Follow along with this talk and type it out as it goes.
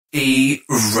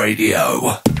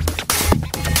E-Radio.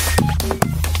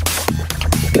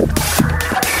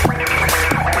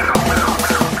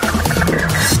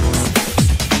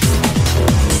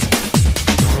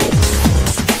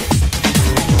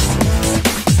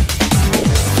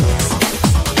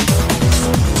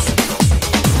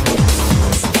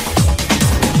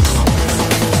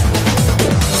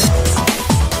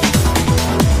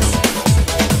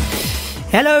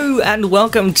 Hello and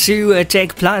welcome to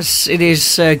techPLUS. It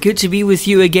is good to be with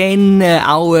you again.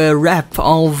 Our wrap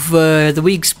of the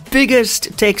week's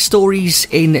biggest tech stories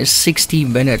in 60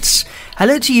 minutes.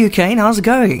 Hello to you, Kaine. How's it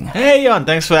going? Hey, Eon.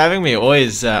 Thanks for having me.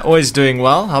 Always doing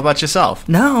well. How about yourself?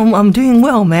 No, I'm doing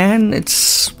well, man.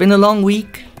 It's been a long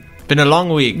week. Been a long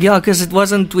week. Yeah, because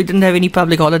we didn't have any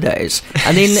public holidays.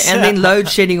 And then load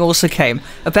shedding also came.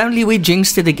 Apparently we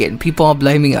jinxed it again. People are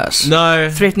blaming us. No.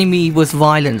 Threatening me with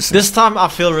violence. This time I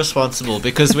feel responsible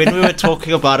because when we were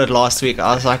talking about it last week,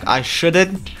 I was like, I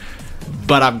shouldn't,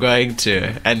 but I'm going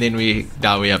to. And then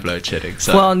now we have load shedding.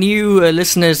 So. Well, new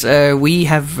listeners, we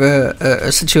have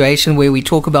a situation where we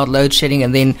talk about load shedding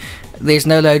and then there's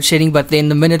no load shedding, but then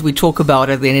the minute we talk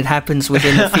about it, then it happens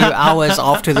within a few hours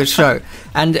after the show.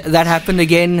 And that happened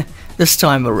again this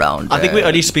time around. I think we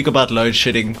only speak about load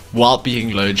shedding while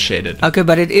being load shedded. Okay,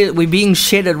 but we're being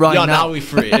shedded right now. Yeah, now we're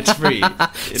free. It's free.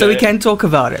 So we can talk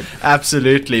about it.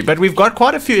 Absolutely. But we've got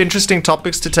quite a few interesting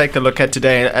topics to take a look at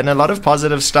today and a lot of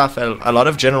positive stuff, a lot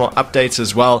of general updates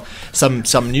as well.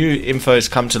 Some new info has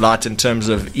come to light in terms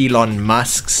of Elon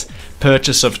Musk's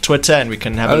purchase of Twitter, and we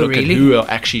can have a look at who are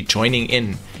actually joining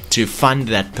in to fund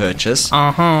that purchase.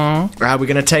 We're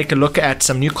going to take a look at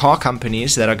some new car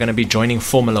companies that are going to be joining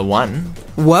Formula One.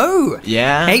 Whoa!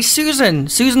 Yeah. Hey, Susan,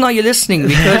 are you listening?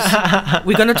 Because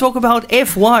we're going to talk about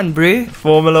F1, bro.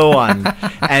 Formula One.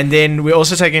 And then we're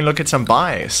also taking a look at some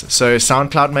buys. So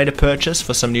SoundCloud made a purchase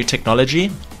for some new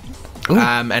technology.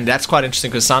 And that's quite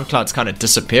interesting because SoundCloud's kind of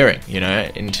disappearing,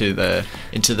 into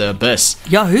the abyss.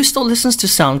 Yeah, who still listens to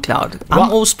SoundCloud?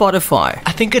 I'm all Spotify.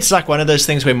 I think it's like one of those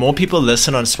things where more people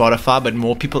listen on Spotify, but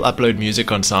more people upload music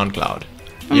on SoundCloud.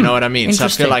 You know what I mean? So I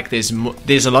feel like there's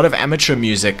a lot of amateur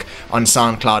music on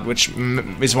SoundCloud, which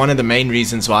is one of the main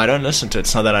reasons why I don't listen to it.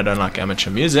 It's not that I don't like amateur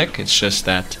music. It's just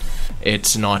that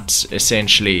it's not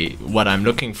essentially what I'm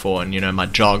looking for in, my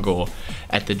jog or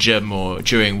at the gym or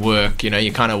during work.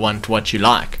 You kind of want what you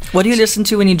like. What do you listen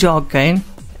to when you jog, Kaine?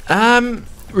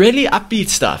 Really upbeat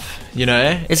stuff,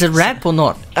 Is it rap or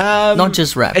not? Not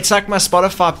just rap. It's like my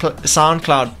Spotify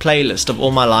SoundCloud playlist of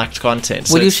all my liked content.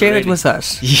 Will you share it with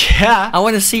us? Yeah. I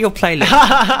want to see your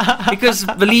playlist. Because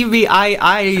believe me,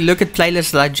 I look at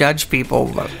playlists and I judge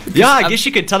people. Yeah, I guess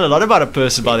you can tell a lot about a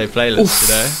person by their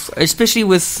playlist, Especially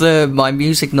with my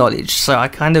music knowledge. So I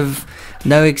kind of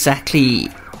know exactly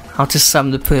how to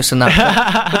sum the person up.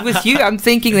 But with you, I'm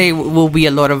thinking there will be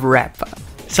a lot of rap.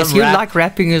 You like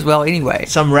rapping as well anyway.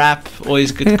 Some rap,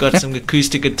 always good. Got some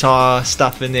acoustic guitar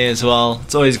stuff in there as well.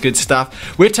 It's always good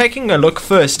stuff. We're taking a look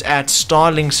first at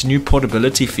Starlink's new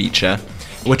portability feature,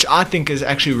 which I think is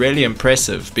actually really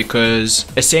impressive because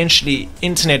essentially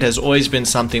internet has always been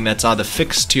something that's either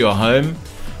fixed to your home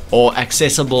or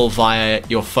accessible via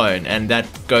your phone, and that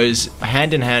goes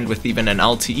hand in hand with even an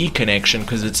LTE connection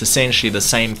because it's essentially the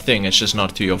same thing. It's just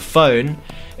not through your phone,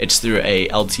 it's through a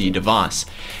LTE device.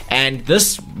 And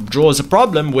this draws a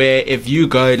problem where if you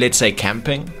go, let's say,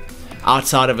 camping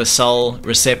outside of a cell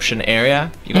reception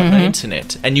area, you got no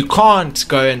internet, and you can't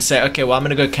go and say, okay, well, I'm going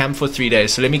to go camp for 3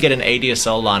 days, so let me get an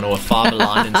ADSL line or a fiber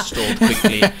line installed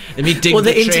quickly. Let me dig or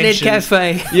the internet trenches.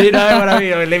 cafe. You know what I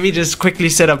mean? Or let me just quickly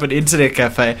set up an internet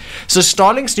cafe. So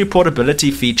Starlink's new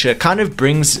portability feature kind of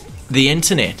brings the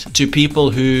internet to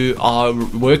people who are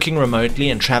working remotely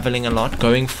and traveling a lot,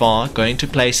 going far, going to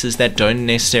places that don't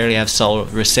necessarily have cell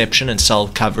reception and cell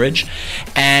coverage.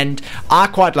 And I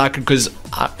quite like it because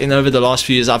over the last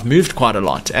few years I've moved quite a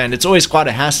lot, and it's always quite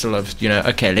a hassle of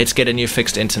okay, let's get a new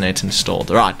fixed internet installed.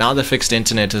 Right, now the fixed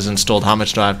internet is installed, how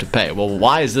much do I have to pay? Well,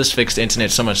 why is this fixed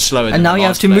internet so much slower than and now you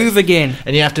have to move again,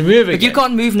 and you have to move again, but you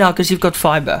can't move now because you've got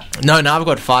fiber. No, now I've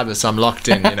got fiber, so I'm locked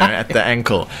in at the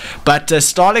ankle. But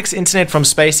Starlink's internet from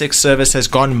SpaceX service has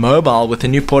gone mobile with a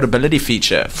new portability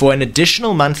feature. For an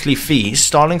additional monthly fee,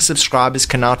 Starlink subscribers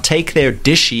can now take their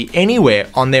dishy anywhere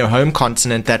on their home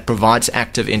continent that provides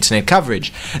active internet coverage.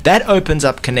 That opens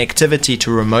up connectivity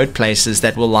to remote places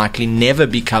that will likely never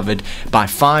be covered by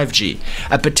 5G,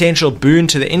 a potential boon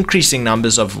to the increasing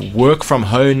numbers of work from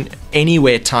home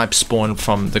anywhere type spawned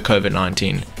from the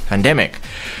COVID-19 pandemic.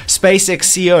 SpaceX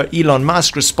CEO Elon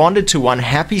Musk responded to one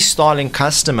happy Starlink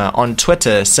customer on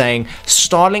Twitter saying,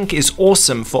 "Starlink is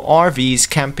awesome for RVs,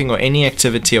 camping, or any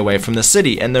activity away from the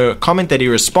city." And the comment that he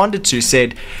responded to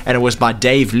said, and it was by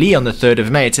Dave Lee on the 3rd of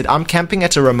May, it said, "I'm camping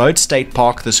at a remote state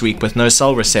park this week with no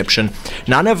cell reception.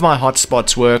 None of my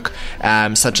hotspots work,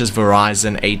 such as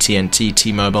Verizon, AT&T,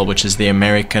 T-Mobile, which is the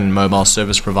American mobile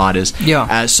service providers.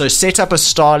 So set up a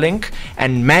Starlink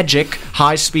and magic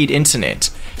high-speed internet.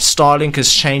 Starlink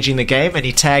is changing the game," and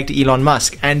he tagged Elon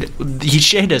Musk, and he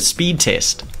shared a speed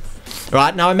test.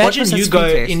 Right, now imagine you go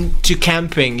into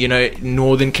camping,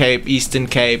 Northern Cape, Eastern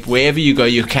Cape, wherever you go,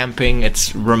 you're camping,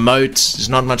 it's remote,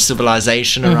 there's not much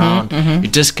civilization around,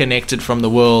 you're disconnected from the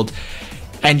world,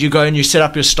 and you go and you set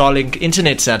up your Starlink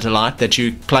internet satellite that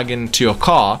you plug into your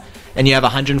car, and you have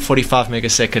 145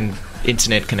 megasecond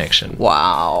internet connection.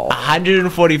 Wow.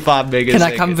 145 megaseconds. Can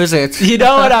I come visit? You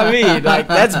know what I mean? Like,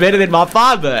 that's better than my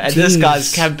fiber. And this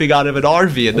guy's camping out of an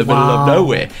RV in the middle of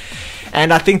nowhere.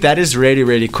 And I think that is really,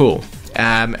 really cool.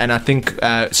 And I think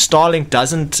Starlink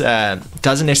doesn't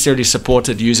necessarily support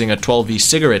it using a 12V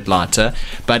cigarette lighter,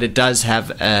 but it does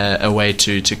have a way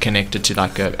to connect it to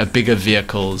like a bigger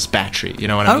vehicle's battery. You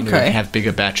know what I mean? Okay. We have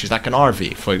bigger batteries, like an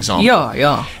RV, for example.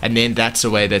 Yeah. And then that's a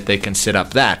way that they can set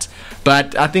up that.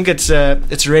 But I think it's a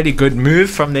really good move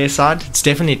from their side. It's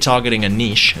definitely targeting a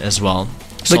niche as well.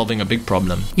 Solving a big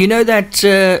problem. You know that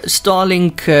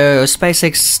Starlink,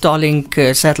 SpaceX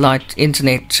Starlink satellite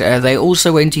internet, they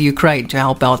also went to Ukraine to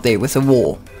help out there with the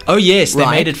war. Oh yes, they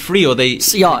made it free, or they...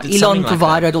 Elon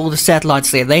provided all the satellites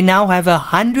there. They now have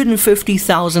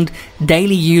 150,000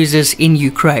 daily users in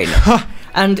Ukraine.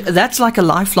 And that's like a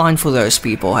lifeline for those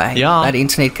people, hey? Yeah. That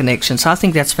internet connection. So I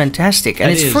think that's fantastic. And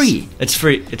it's free. It's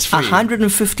free.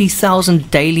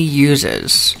 150,000 daily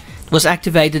users. Was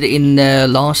activated in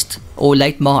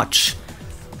late March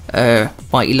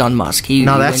by Elon Musk.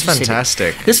 That's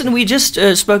fantastic. Listen, we just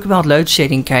spoke about load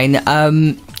shedding, Kaine.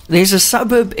 There's a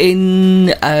suburb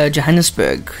in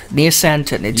Johannesburg near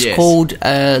Sandton. It's called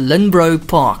Linbro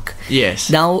Park. Yes.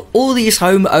 Now, all these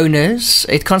homeowners,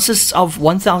 it consists of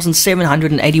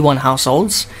 1,781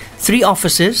 households, 3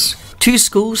 offices, 2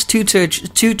 schools, 2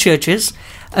 churches,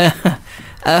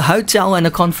 a hotel and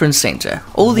a conference center.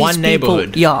 All these one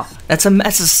neighborhood. Yeah, that's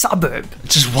a suburb.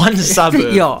 Just one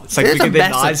suburb. Yeah, it's like bigger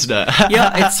than Eisner.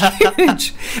 Yeah, it's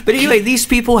huge. But anyway, these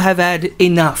people have had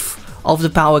enough of the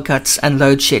power cuts and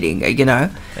load shedding.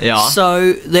 Yeah.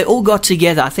 So they all got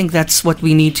together. I think that's what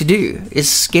we need to do: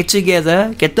 is get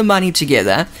together, get the money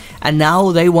together, and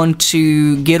now they want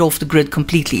to get off the grid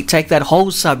completely. Take that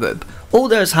whole suburb, all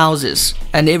those houses,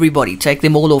 and everybody, take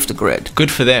them all off the grid.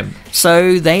 Good for them.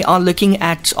 So they are looking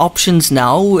at options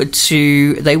now.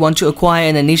 They want to acquire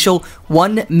an initial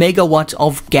 1 megawatt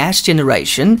of gas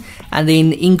generation and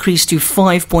then increase to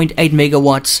 5.8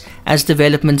 megawatts as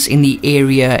developments in the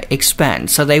area expand.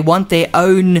 So they want their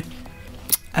own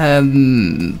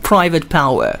private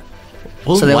power.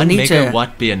 Will so 1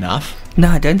 megawatt be enough? No,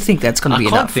 I don't think that's going to be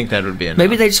enough. I can't think that would be enough.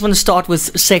 Maybe they just want to start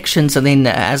with sections and then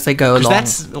as they go along.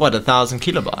 That's, 1,000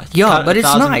 kilobytes? Yeah, but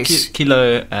it's nice.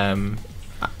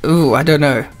 I don't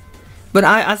know. But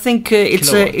I think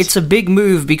it's a big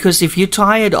move, because if you're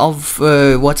tired of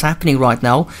what's happening right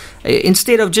now,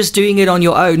 instead of just doing it on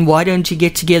your own, why don't you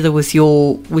get together with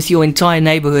your entire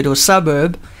neighborhood or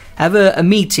suburb, have a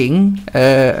meeting,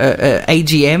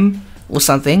 AGM or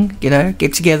something,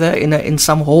 get together in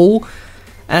some hall,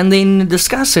 and then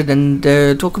discuss it and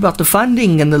talk about the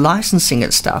funding and the licensing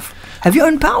and stuff. Have your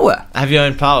own power. Have your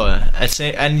own power.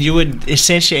 And you would,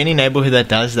 essentially, any neighborhood that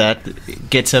does that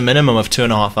gets a minimum of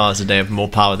 2.5 hours a day of more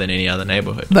power than any other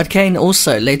neighborhood. But Kaine,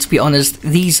 also, let's be honest,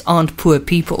 these aren't poor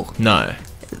people. No.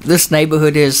 This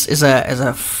neighborhood is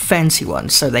a fancy one,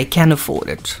 so they can afford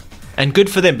it. And good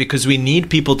for them, because we need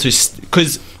people to...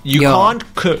 Because you can't...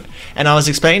 And I was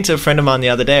explaining to a friend of mine the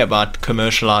other day about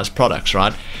commercialized products,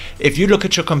 right? If you look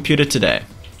at your computer today,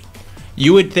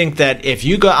 you would think that if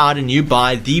you go out and you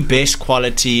buy the best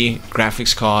quality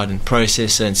graphics card and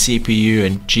processor and CPU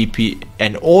and GPU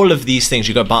and all of these things,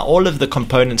 you go buy all of the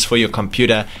components for your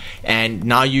computer, and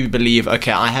now you believe,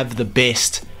 okay, I have the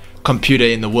best computer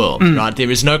in the world, right?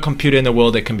 There is no computer in the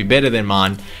world that can be better than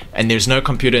mine, and there's no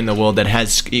computer in the world that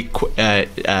has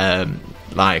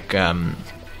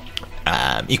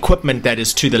equipment that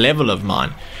is to the level of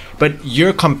mine. But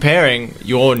you're comparing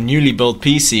your newly built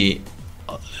PC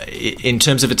in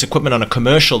terms of its equipment on a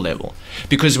commercial level,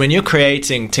 because when you're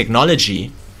creating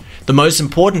technology, the most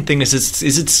important thing is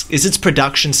its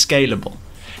production scalable.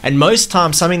 And most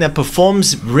times, something that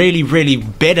performs really, really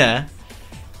better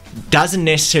doesn't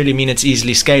necessarily mean it's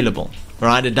easily scalable.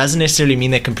 right? It doesn't necessarily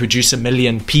mean they can produce 1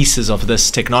 million pieces of this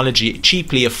technology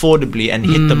cheaply, affordably, and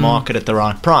hit the market at the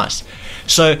right price.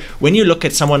 So when you look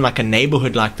at someone like a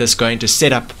neighborhood like this going to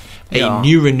set up a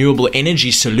new renewable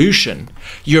energy solution,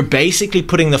 you're basically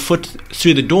putting the foot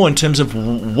through the door in terms of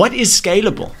what is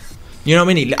scalable. You know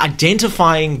what I mean?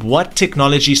 Identifying what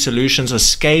technology solutions are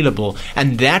scalable,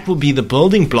 and that will be the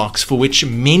building blocks for which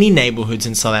many neighborhoods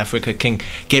in South Africa can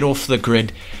get off the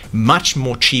grid much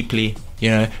more cheaply,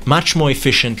 much more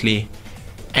efficiently,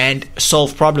 and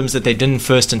solve problems that they didn't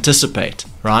first anticipate,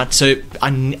 right? So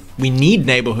we need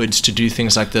neighborhoods to do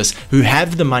things like this, who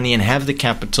have the money and have the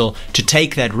capital to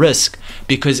take that risk,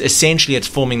 because essentially it's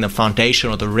forming the foundation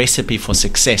or the recipe for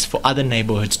success for other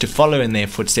neighborhoods to follow in their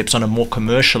footsteps on a more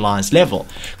commercialized level.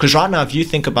 Because right now, if you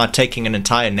think about taking an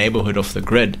entire neighborhood off the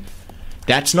grid,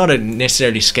 that's not a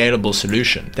necessarily scalable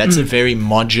solution. That's a very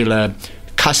modular,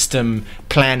 custom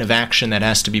plan of action that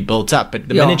has to be built up. But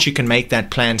the minute you can make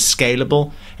that plan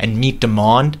scalable and meet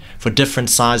demand for different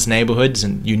size neighborhoods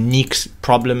and unique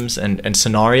problems and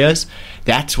scenarios,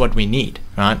 that's what we need,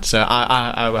 right? So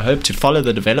I hope to follow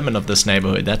the development of this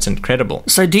neighborhood. That's incredible.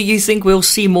 So do you think we'll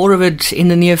see more of it in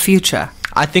the near future?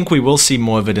 I think we will see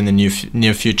more of it in the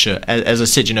near future. As I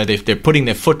said, they're putting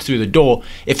their foot through the door.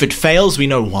 If it fails, we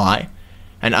know why,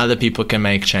 and other people can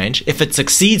make change. If it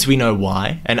succeeds, we know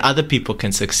why, and other people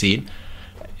can succeed.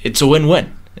 It's a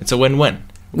win-win. It's a win-win.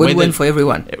 Win-win for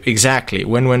everyone. Exactly.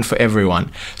 Win-win for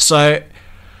everyone. So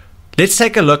let's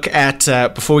take a look at,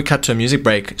 before we cut to a music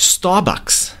break,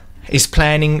 Starbucks is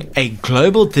planning a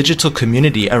global digital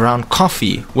community around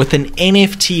coffee with an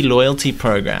NFT loyalty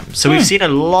program. So we've seen a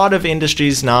lot of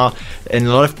industries now and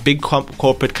a lot of big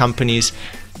corporate companies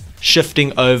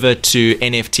shifting over to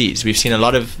NFTs. We've seen a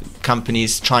lot of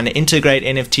companies trying to integrate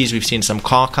NFTs. We've seen some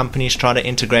car companies try to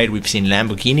integrate. We've seen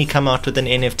Lamborghini come out with an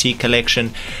NFT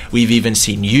collection. We've even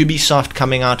seen Ubisoft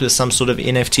coming out with some sort of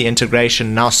NFT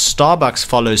integration. Now Starbucks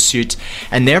follows suit,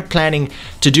 and they're planning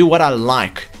to do what I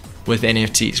like with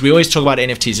NFTs. We always talk about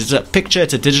NFTs. It's a picture,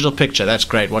 it's a digital picture. That's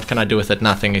great. What can I do with it?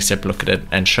 Nothing except look at it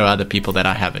and show other people that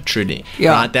I have it, truly.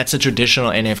 Yeah. Right? That's a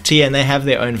traditional NFT, and they have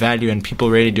their own value, and people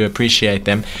really do appreciate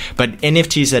them. But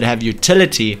NFTs that have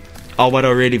utility are what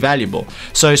are really valuable.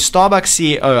 So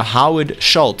Starbucks CEO Howard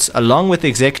Schultz, along with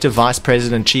Executive Vice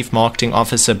President Chief Marketing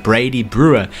Officer Brady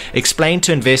Brewer, explained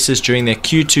to investors during their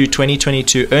Q2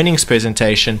 2022 earnings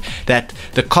presentation that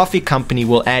the coffee company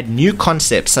will add new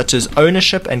concepts such as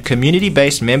ownership and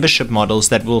community-based membership models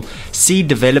that will see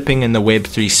developing in the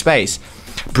Web3 space.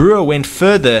 Brewer went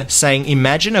further, saying,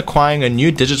 imagine acquiring a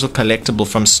new digital collectible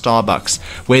from Starbucks,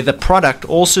 where the product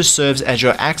also serves as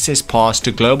your access pass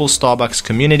to global Starbucks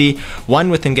community, one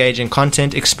with engaging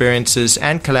content, experiences,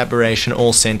 and collaboration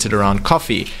all centered around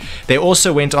coffee. They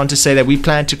also went on to say that we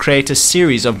plan to create a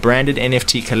series of branded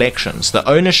NFT collections, the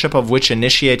ownership of which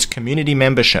initiates community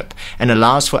membership and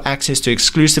allows for access to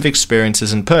exclusive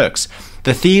experiences and perks.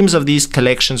 The themes of these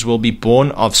collections will be born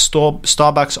of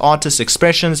Starbucks artist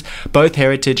expressions, both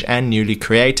heritage and newly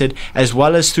created, as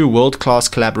well as through world-class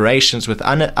collaborations with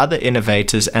other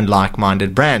innovators and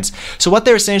like-minded brands. So what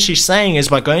they're essentially saying is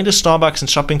by going to Starbucks and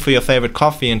shopping for your favorite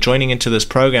coffee and joining into this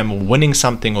program or winning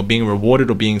something or being rewarded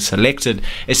or being selected,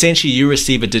 essentially you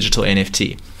receive a digital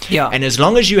NFT. Yeah. And as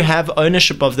long as you have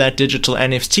ownership of that digital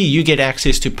NFT, you get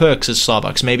access to perks at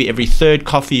Starbucks. Maybe every third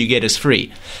coffee you get is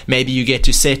free. Maybe you get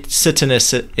to sit in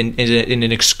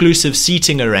an exclusive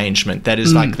seating arrangement that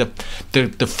is like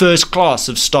the first class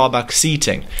of Starbucks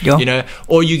seating. Yeah.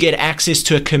 Or you get access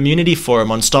to a community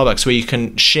forum on Starbucks where you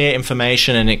can share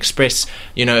information and express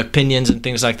opinions and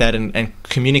things like that, and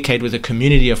communicate with a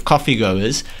community of coffee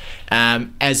goers.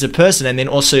 As a person, and then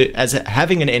also as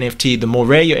having an NFT, the more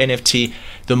rare your NFT,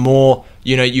 the more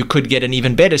you could get an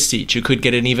even better seat. You could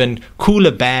get an even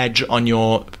cooler badge on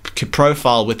your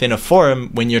profile within a forum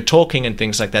when you're talking and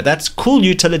things like that. That's cool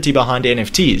utility behind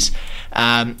NFTs.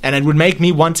 And it would make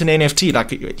me want an NFT.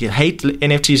 Like, you hate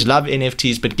NFTs, love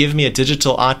NFTs, but give me a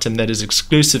digital item that is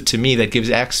exclusive to me, that gives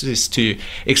access to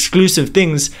exclusive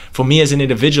things for me as an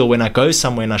individual when I go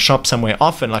somewhere and I shop somewhere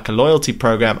often, like a loyalty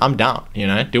program. I'm down,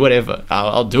 do whatever.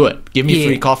 I'll do it. Give me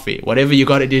free coffee. Whatever you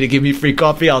got to do to give me free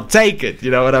coffee, I'll take it.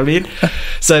 You know what I mean?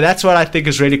 So that's what I think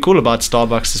is really cool about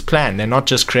Starbucks' plan. They're not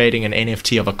just creating an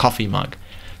NFT of a coffee mug.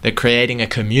 They're creating a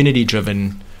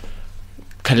community-driven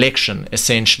collection,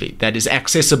 essentially, that is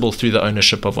accessible through the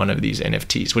ownership of one of these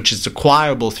NFTs, which is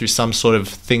acquirable through some sort of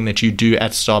thing that you do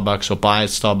at Starbucks or buy at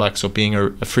Starbucks or being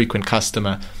a frequent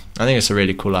customer. I think it's a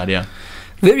really cool idea.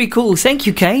 Very cool. Thank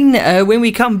you, Kaine. When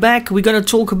we come back, we're going to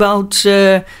talk about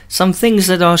some things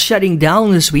that are shutting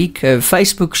down this week.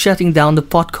 Facebook shutting down the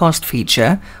podcast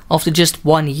feature after just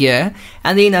 1 year.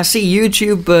 And then I see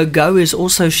YouTube Go is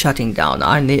also shutting down.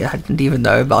 I didn't even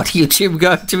know about YouTube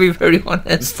Go, to be very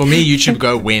honest. For me, YouTube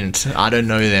Go went. I don't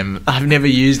know them. I've never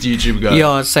used YouTube Go.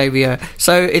 Yeah, same here.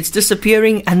 So it's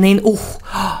disappearing. And then,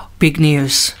 big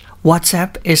news.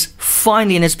 WhatsApp is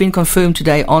finally, and it's been confirmed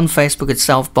today on Facebook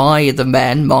itself by the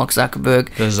man, Mark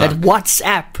Zuckerberg, that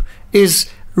WhatsApp is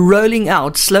rolling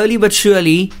out, slowly but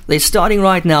surely, they're starting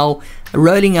right now,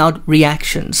 rolling out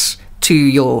reactions to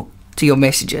your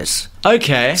messages.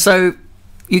 Okay. So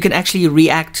you can actually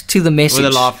react to the message.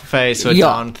 With a laugh face or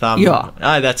down thumb. Yeah.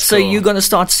 Oh, that's so cool. you're going to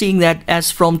start seeing that as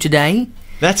from today.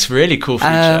 That's really cool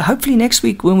feature. Hopefully next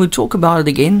week when we talk about it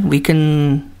again, we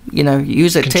can...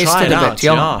 use it, test it a bit.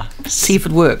 Yeah. See if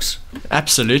it works.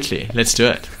 Absolutely. Let's do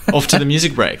it. Off to the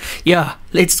music break. Yeah,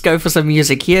 let's go for some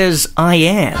music. Here's I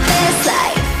Am.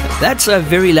 That's a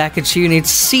very lacquer tune.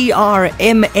 It's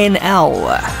CRMNL.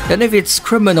 Don't know if it's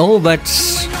criminal, but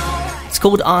it's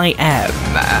called I Am.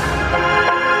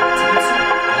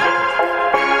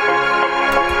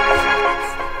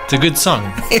 It's a good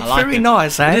song. It's very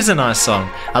nice, eh? It is a nice song.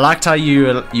 I liked how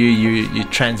you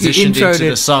transitioned into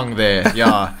the song there.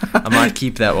 Yeah, I might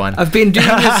keep that one. I've been doing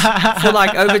this for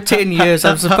like over 10 years.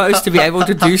 I'm supposed to be able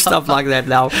to do stuff like that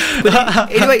now.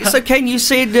 But anyway, so Kaine, you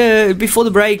said before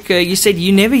the break, you said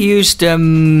you never used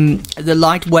the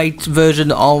lightweight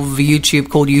version of YouTube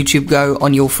called YouTube Go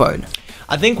on your phone.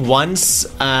 I think once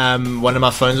one of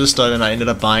my phones was stolen, I ended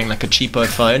up buying like a cheapo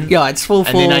phone. Yeah, it's full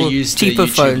and then I used cheaper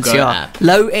the YouTube phones, Go app.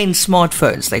 Low-end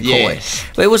smartphones, they call it.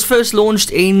 But it was first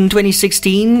launched in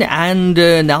 2016, and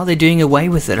now they're doing away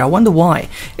with it. I wonder why.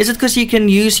 Is it because you can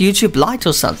use YouTube Lite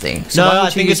or something? So no, I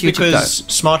think it's because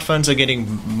smartphones are getting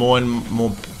more and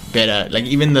more better. Like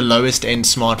even the lowest end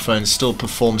smartphones still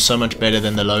perform so much better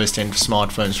than the lowest end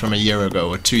smartphones from a year ago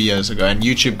or 2 years ago, and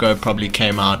YouTube Go probably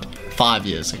came out 5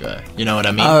 years ago. You know what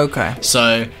I mean? Oh, okay.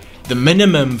 So the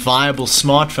minimum viable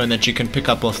smartphone that you can pick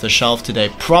up off the shelf today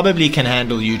probably can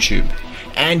handle YouTube.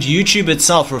 And YouTube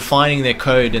itself, refining their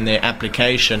code and their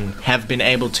application, have been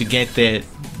able to get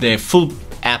their full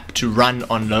app to run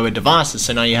on lower devices.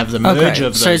 So now you have the merge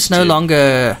of those. So it's no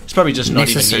longer it's probably just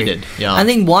necessary. not even needed. Yeah. And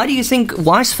then why is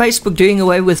Facebook doing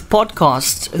away with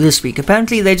podcasts this week?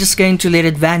 Apparently they're just going to let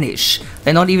it vanish.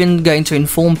 They're not even going to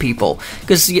inform people.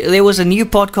 Because there was a new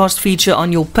podcast feature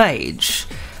on your page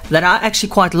that I actually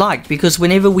quite liked, because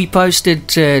whenever we posted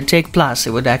techPLUS,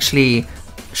 it would actually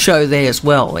show there as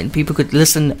well, and people could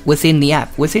listen within the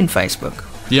app, within Facebook.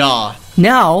 Yeah.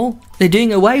 Now they're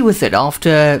doing away with it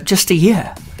after just a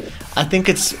year. I think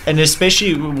and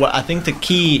especially I think the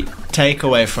key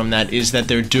takeaway from that is that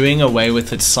they're doing away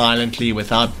with it silently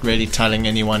without really telling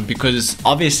anyone, because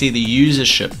obviously the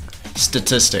usership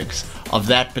statistics of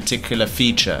that particular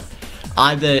feature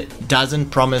either doesn't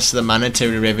promise the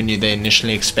monetary revenue they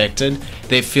initially expected,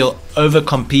 they feel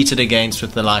over-competed against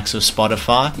with the likes of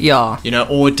Spotify. Yeah.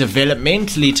 Or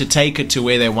developmentally to take it to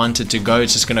where they want it to go,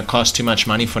 it's just going to cost too much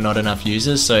money for not enough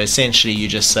users. So essentially you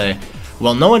just say,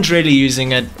 well, no one's really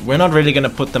using it, we're not really going to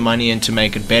put the money in to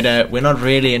make it better, we're not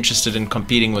really interested in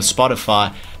competing with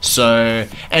Spotify. So,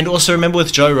 and also remember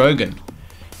with Joe Rogan,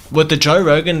 with the Joe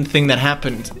Rogan thing that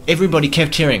happened, everybody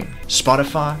kept hearing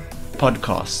Spotify,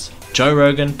 podcasts. Joe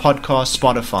Rogan, podcast,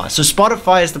 Spotify. So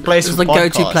Spotify is the place for podcasts.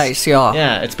 It's the go-to place, yeah.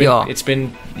 Yeah, it's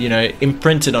been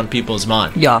imprinted on people's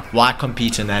mind. Yeah. Why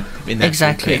compete in that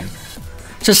exactly. thing?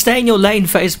 So stay in your lane,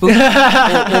 Facebook,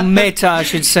 or Meta, I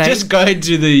should say. Just go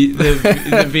into the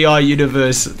VR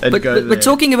universe and go there. But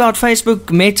talking about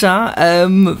Facebook, Meta,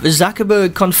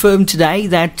 Zuckerberg confirmed today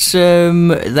that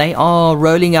they are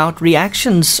rolling out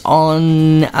reactions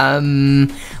on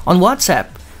WhatsApp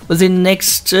within the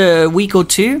next week or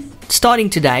two. Starting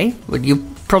today, but you'll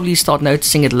probably start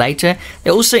noticing it later.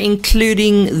 They're also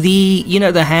including the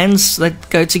hands that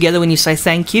go together when you say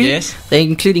thank you. Yes. They're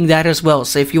including that as well.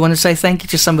 So if you want to say thank you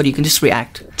to somebody, you can just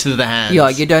react to the hands. Yeah,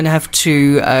 you don't have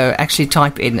to actually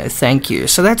type in thank you.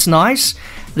 So that's nice.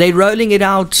 They're rolling it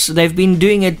out. They've been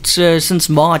doing it since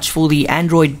March for the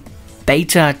Android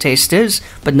beta testers,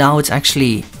 but now it's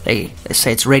actually, they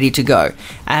say it's ready to go.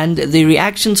 And the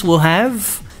reactions will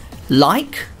have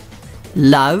like,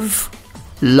 love,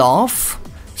 laugh,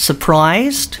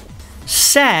 surprised,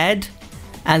 sad,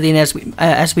 and then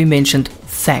as we mentioned,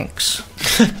 thanks.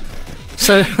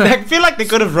 So I feel like they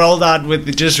could have rolled out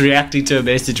with just reacting to a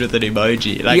message with an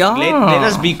emoji. Like, yeah. let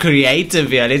us be creative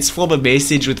here. Let's form a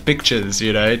message with pictures,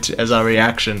 as our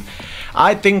reaction.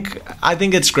 I think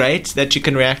it's great that you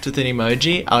can react with an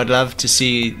emoji. I would love to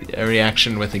see a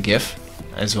reaction with a GIF.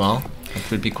 as well. It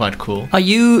would be quite cool. Are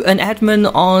you an admin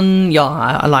on... Yeah,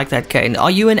 I like that, Kaine.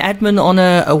 Are you an admin on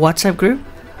a WhatsApp group?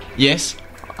 Yes.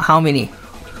 How many?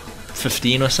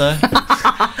 15 or so.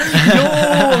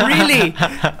 No, really?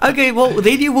 Okay, well,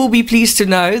 then you will be pleased to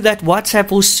know that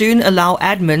WhatsApp will soon allow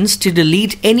admins to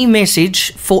delete any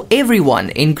message for everyone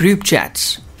in group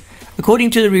chats.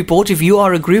 According to the report, if you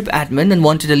are a group admin and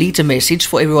want to delete a message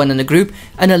for everyone in the group,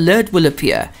 an alert will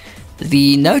appear.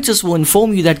 The notice will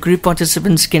inform you that group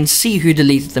participants can see who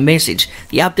deleted the message.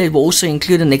 The update will also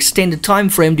include an extended time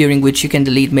frame during which you can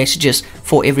delete messages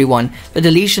for everyone. The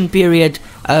deletion period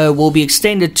will be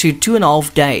extended to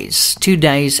 2.5 days, 2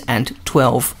 days and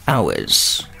 12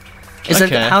 hours.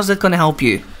 How's that going to help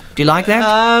you? Do you like that?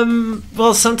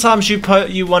 Well, sometimes you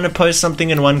want to post something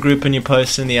in one group and you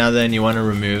post in the other and you want to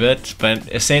remove it, but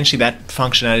essentially that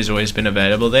functionality has always been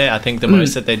available there. I think the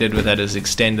most that they did with that is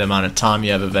extend the amount of time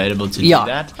you have available to do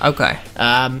that. Okay.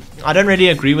 I don't really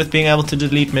agree with being able to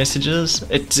delete messages.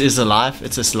 It's a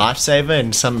lifesaver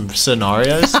in some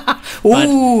scenarios.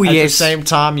 Ooh, at yes. the same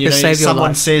time,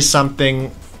 someone says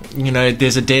something.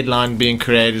 There's a deadline being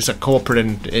created. It's a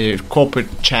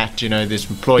corporate chat. There's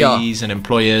employees and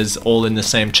employers all in the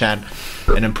same chat.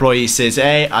 An employee says,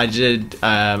 "Hey, I'm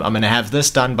going to have this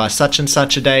done by such and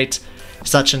such a date.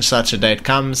 Such and such a date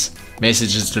comes.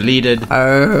 Message is deleted.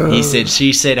 Oh. He said,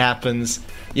 she said happens.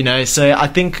 So I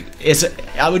think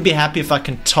I would be happy if I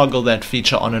can toggle that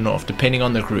feature on and off depending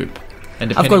on the group.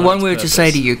 And I've got one word to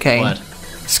say to you, Kaine. What?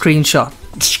 Screenshot.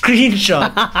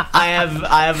 I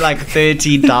have like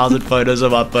 13,000 photos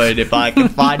of my phone. If I can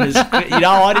find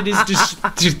how hard it is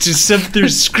to sift through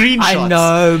screenshots. I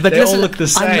know, but they all look the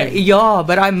same.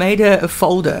 But I made a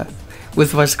folder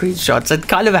with my screenshots. It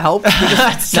kind of helped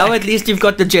because now at least you've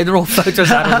got the general photos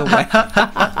out of the way.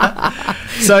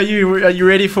 So are you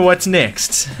ready for what's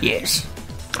next? Yes.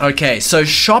 Okay, so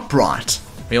ShopRite.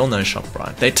 We all know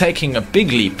ShopRite. They're taking a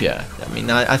big leap here. I mean,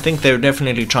 I think they're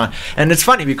definitely trying. And it's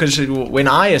funny because when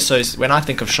I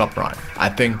think of ShopRite, I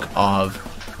think of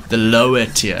the lower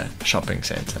tier shopping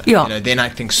center. Yeah. Then I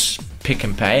think Pick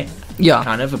and Pay. Yeah.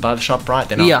 Kind of above ShopRite.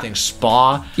 Then I think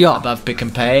Spar above Pick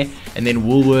and Pay. And then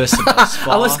Woolworths above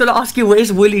Spar. I was going to ask you,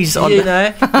 where's Woolies on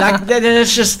like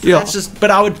it's just,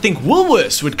 but I would think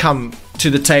Woolworths would come to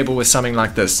the table with something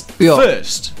like this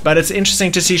first. But it's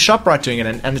interesting to see ShopRite doing it,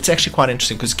 and it's actually quite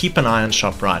interesting because keep an eye on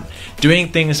ShopRite.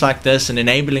 Doing things like this and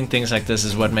enabling things like this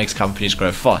is what makes companies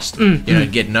grow fast.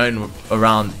 Get known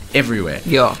around everywhere.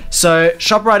 Yeah. So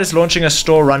ShopRite is launching a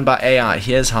store run by AI.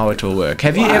 Here's how it will work.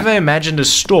 Have you ever imagined a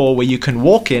store where you can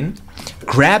walk in,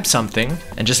 grab something,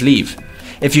 and just leave?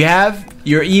 If you have,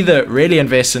 you're either really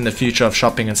invested in the future of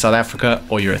shopping in South Africa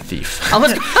or you're a thief. I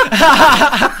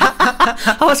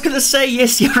was going to say,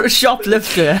 yes, you're a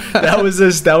shoplifter. That was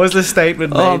a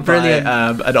statement made by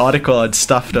an article on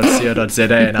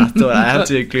stuff.co.za, and I thought I had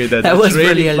to include that. That was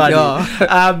really brilliant, funny.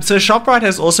 yeah. So ShopRite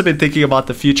has also been thinking about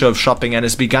the future of shopping and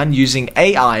has begun using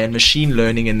AI and machine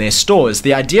learning in their stores.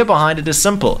 The idea behind it is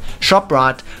simple.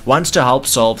 ShopRite wants to help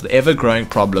solve the ever-growing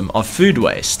problem of food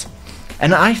waste.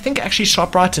 And I think actually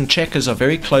ShopRite and Checkers are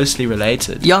very closely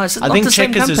related. Yeah, it's not I think the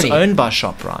same Checkers is company. owned by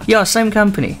ShopRite. Yeah, same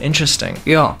company. Interesting.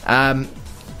 Yeah.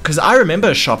 Because I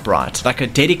remember ShopRite, like a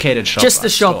dedicated ShopRite. Just the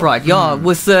ShopRite, yeah,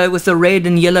 with the red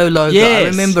and yellow logo. Yes. I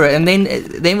remember it. And then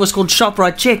it was called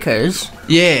ShopRite Checkers.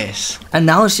 Yes. And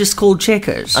now it's just called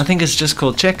Checkers. I think it's just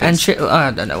called Checkers. And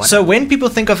I don't know. So when people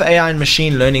think of AI and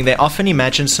machine learning, they often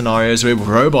imagine scenarios where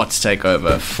robots take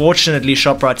over. Fortunately,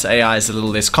 ShopRite's AI is a little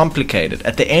less complicated.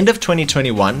 At the end of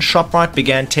 2021, ShopRite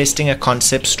began testing a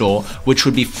concept store which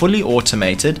would be fully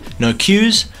automated, no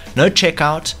queues, no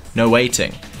checkout, no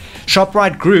waiting.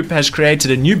 ShopRite Group has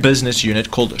created a new business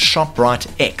unit called ShopRite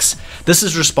X. This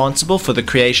is responsible for the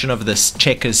creation of the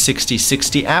Checkers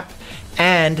 6060 app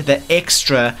and the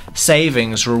Extra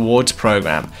Savings Rewards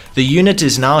program. The unit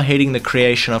is now heading the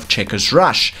creation of Checkers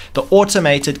Rush, the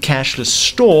automated cashless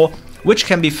store which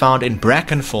can be found in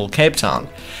Brackenfell, Cape Town.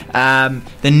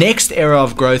 The next era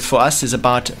of growth for us is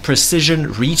about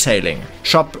precision retailing.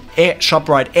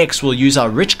 ShopRite X will use our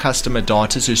rich customer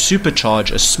data to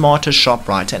supercharge a smarter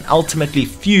ShopRite and ultimately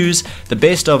fuse the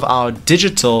best of our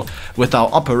digital with our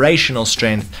operational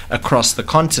strength across the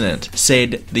continent,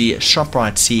 said the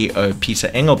ShopRite CEO Peter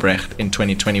Engelbrecht in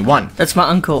 2021. That's my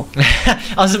uncle.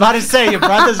 I was about to say, your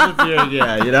brother's appearing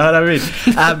here, you know what I mean?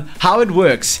 How it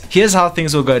works, here's how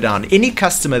things will go down. Any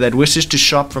customer that wishes to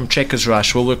shop from Checkers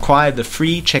Rush will require the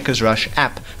free Checkers Rush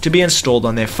app to be installed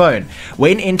on their phone.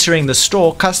 When entering the store,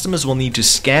 store, customers will need to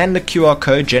scan the QR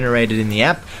code generated in the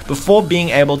app before being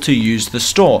able to use the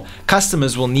store.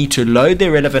 Customers will need to load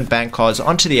their relevant bank cards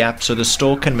onto the app so the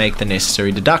store can make the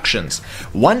necessary deductions.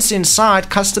 Once inside,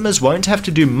 customers won't have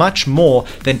to do much more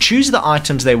than choose the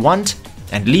items they want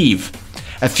and leave.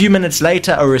 A few minutes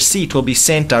later, a receipt will be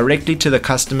sent directly to the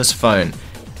customer's phone.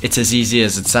 It's as easy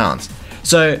as it sounds.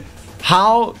 So,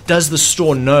 how does the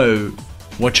store know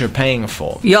what you're paying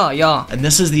for? Yeah. And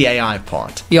this is the AI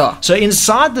part. Yeah. So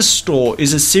inside the store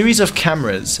is a series of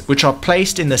cameras which are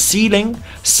placed in the ceiling,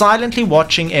 silently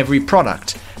watching every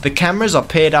product. The cameras are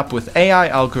paired up with AI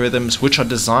algorithms which are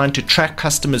designed to track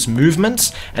customers'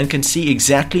 movements and can see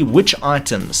exactly which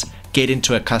items get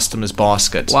into a customer's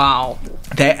basket. Wow.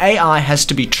 Their AI has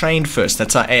to be trained first.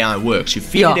 That's how AI works. You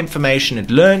feed Yeah. it information,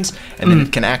 it learns, and then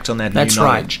it can act on that That's new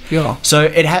knowledge. right. Yeah. So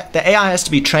the AI has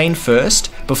to be trained first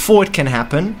before it can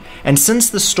happen. And since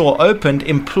the store opened,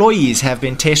 employees have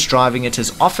been test driving it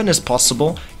as often as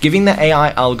possible, giving the AI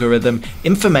algorithm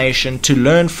information to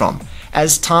learn from.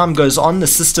 As time goes on, the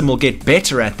system will get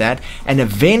better at that, and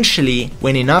eventually,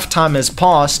 when enough time has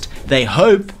passed, they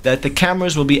hope that the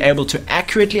cameras will be able to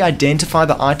accurately identify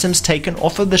the items taken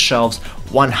off of the shelves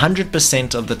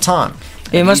 100% of the time.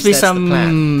 There At must least be that's the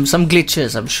plan. some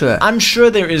glitches, I'm sure. I'm sure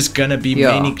there is gonna be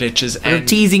Yeah. many glitches and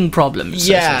teething problems. so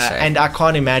to yeah, say. and I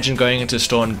can't imagine going into a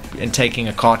store and taking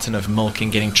a carton of milk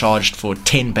and getting charged for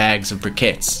 10 bags of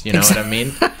briquettes. You know what I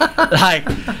mean? Like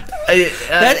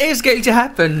that is going to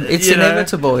happen. It's you know,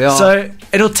 inevitable. Yeah. So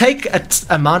it'll take an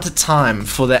amount of time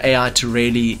for the AI to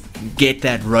really get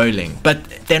that rolling, but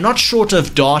they're not short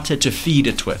of data to feed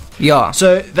it with. yeah.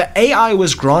 So the AI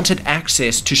was granted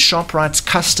access to ShopRite's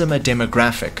customer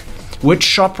demographic, which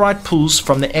ShopRite pulls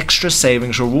from the Extra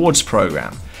Savings Rewards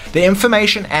program. The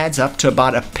information adds up to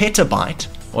about a petabyte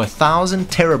or 1,000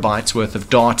 terabytes worth of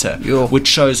data, Yo. which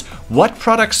shows what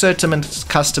products certain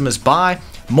customers buy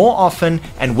more often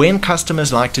and when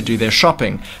customers like to do their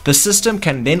shopping. The system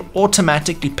can then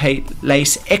automatically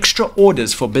place extra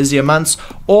orders for busier months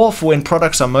or for when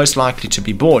products are most likely to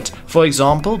be bought. For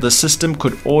example, the system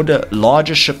could order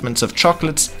larger shipments of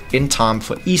chocolates in time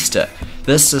for Easter.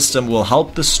 This system will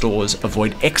help the stores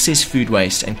avoid excess food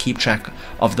waste and keep track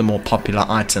of the more popular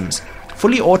items.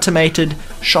 Fully automated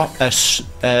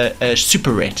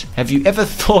superette. Have you ever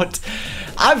thought?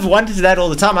 I've wanted that all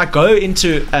the time. I go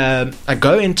into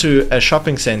a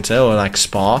shopping center or like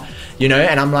Spar, you know,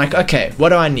 and I'm like, okay, what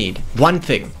do I need? One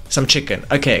thing, some chicken.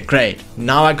 Okay, great.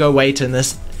 Now I go wait in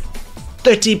this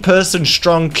 30-person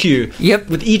strong queue. Yep.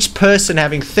 With each person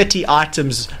having 30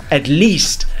 items at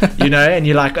least, you know, and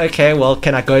you're like, okay, well,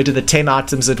 can I go to the 10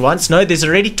 items at once? No, there's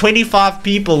already 25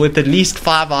 people with at least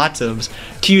 5 items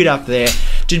queued up there.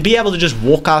 To be able to just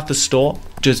walk out the store,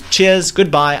 just cheers,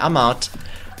 goodbye, I'm out.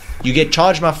 You get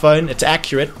charged my phone, it's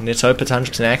accurate, and let's hope it's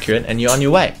 100% accurate, and you're on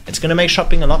your way. It's going to make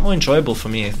shopping a lot more enjoyable for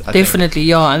me, I think. Definitely,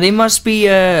 yeah. And there must be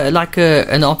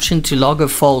an option to log a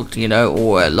fault, you know,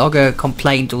 or log a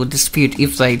complaint or dispute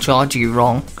if they charge you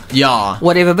wrong. Yeah.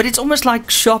 Whatever. But it's almost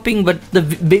like shopping, but the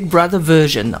Big Brother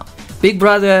version. Big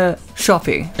Brother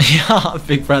shopping. Yeah,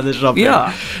 Big Brother shopping.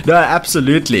 Yeah. No,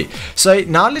 absolutely. So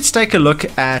now let's take a look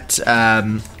at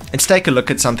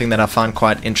something that I find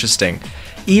quite interesting.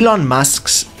 Elon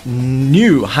Musk's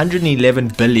new 111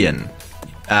 billion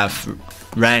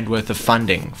rand worth of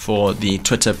funding for the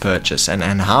Twitter purchase, and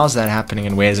how's that happening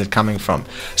and where is it coming from?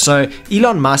 So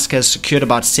Elon Musk has secured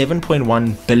about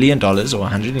 $7.1 billion or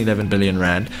 111 billion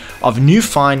rand of new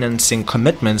financing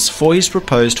commitments for his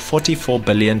proposed $44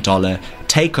 billion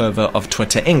takeover of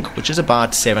Twitter Inc., which is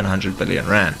about 700 billion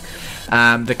rand.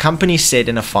 The company said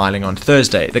in a filing on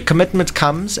Thursday. The commitment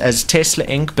comes as Tesla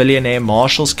Inc. billionaire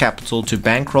marshals capital to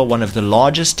bankroll one of the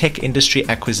largest tech industry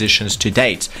acquisitions to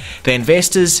date. The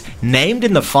investors named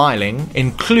in the filing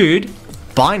include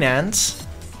Binance,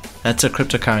 that's a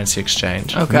cryptocurrency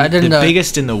exchange. Okay, I didn't know. The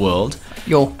biggest in the world.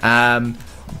 Yo.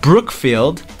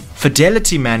 Brookfield,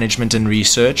 Fidelity Management and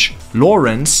Research,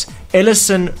 Lawrence,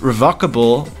 Ellison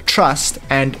Revocable Trust,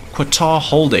 and Qatar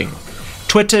Holding.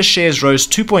 Twitter shares rose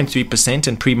 2.3%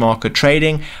 in pre-market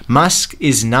trading. Musk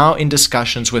is now in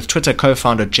discussions with Twitter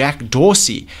co-founder Jack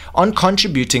Dorsey on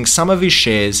contributing some of his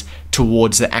shares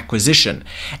towards the acquisition.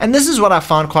 And this is what I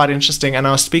found quite interesting, and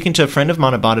I was speaking to a friend of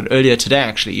mine about it earlier today,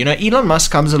 actually. You know, Elon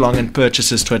Musk comes along and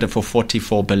purchases Twitter for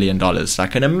 $44 billion,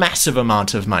 like a massive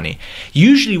amount of money.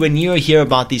 Usually when you hear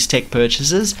about these tech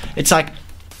purchases, it's like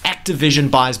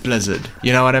Activision buys Blizzard,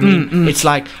 you know what I mean? It's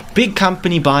like big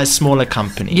company buys smaller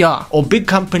company, yeah, or big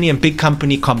company and big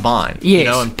company combine, yes, you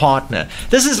know, and partner.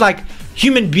 This is like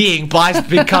human being buys a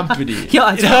big company.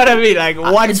 Yeah, you know what I mean? Like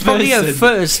one it's person. probably a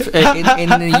first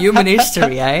in human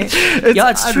history, eh?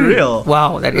 It's unreal. True.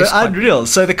 Wow, that is unreal.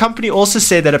 So the company also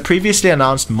said that a previously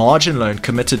announced margin loan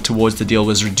committed towards the deal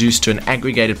was reduced to an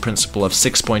aggregated principal of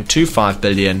 $6.25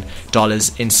 billion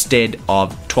instead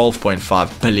of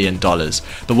 $12.5 billion.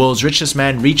 The world's richest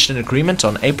man reached an agreement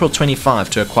on April 25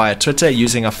 to acquire Twitter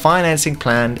using a financing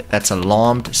plan that's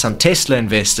alarmed some Tesla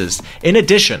investors, in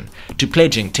addition to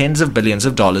pledging tens of billions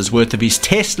of dollars worth of his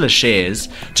Tesla shares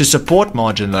to support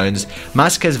margin loans.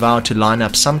 Musk has vowed to line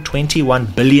up some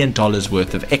 $21 billion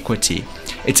worth of equity.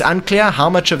 It's unclear how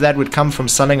much of that would come from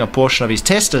selling a portion of his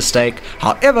Tesla stake.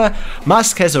 However,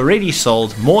 Musk has already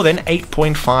sold more than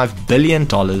 $8.5 billion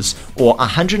or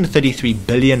 133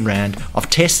 billion rand of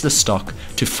Tesla stock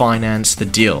to finance the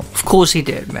deal. Of course he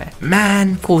did,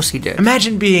 man. Of course he did.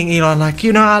 Imagine being Elon, like,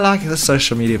 I like the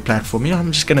social media platform.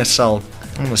 I'm just going to sell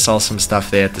some stuff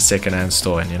there at the second-hand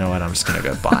store, and you know what? I'm just going to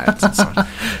go buy it.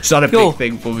 It's not a big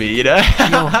thing for me,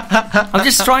 I'm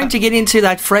just trying to get into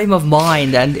that frame of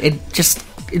mind, and it just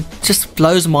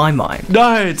blows my mind.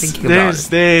 No,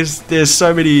 there's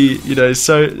so many,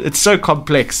 so it's so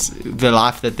complex, the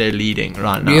life that they're leading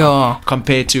right now,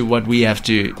 compared to what we have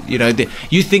to,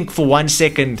 you think for 1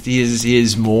 second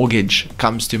his mortgage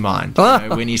comes to mind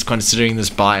when he's considering this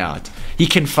buyout. He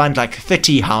can fund like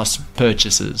 30 house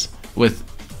purchases with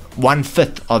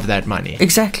 1/5 of that money.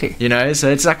 Exactly. So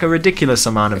it's like a ridiculous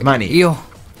amount of money.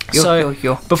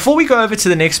 Before we go over to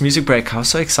the next music break, I was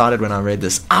so excited when I read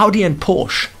this. Audi and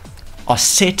Porsche are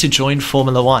set to join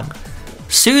Formula One.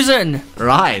 Susan!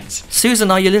 Right. Susan,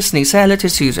 are you listening? Say hello to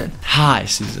Susan. Hi,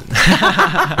 Susan.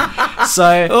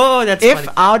 So, if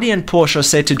funny. Audi and Porsche are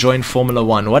set to join Formula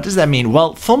One, what does that mean?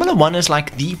 Well, Formula One is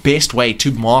like the best way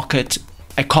to market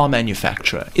a car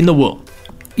manufacturer in the world.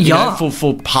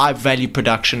 For high value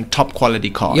production, top quality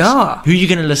cars. Who are you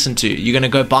going to listen to? You're going to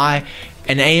go buy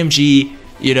an AMG,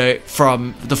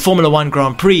 from the Formula One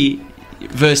Grand Prix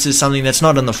versus something that's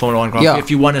not on the Formula One Grand Prix. If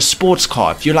you want a sports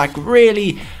car, if you're like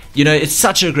really, it's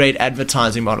such a great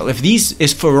advertising model.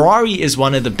 If Ferrari is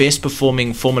one of the best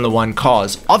performing Formula One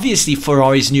cars, obviously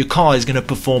Ferrari's new car is going to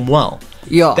perform well.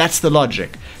 That's the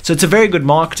logic. So it's a very good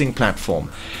marketing platform.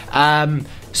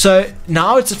 So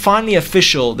now it's finally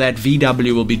official that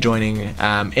VW will be joining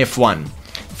F1.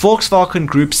 Volkswagen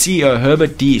Group CEO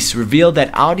Herbert Diess revealed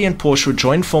that Audi and Porsche will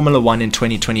join Formula One in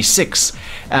 2026.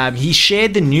 He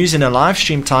shared the news in a live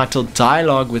stream titled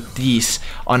Dialogue with Diess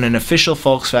on an official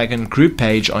Volkswagen Group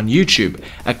page on YouTube.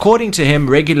 According to him,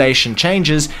 regulation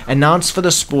changes announced for the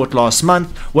sport last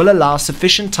month will allow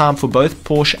sufficient time for both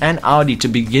Porsche and Audi to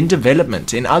begin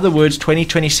development. In other words,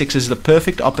 2026 is the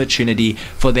perfect opportunity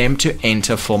for them to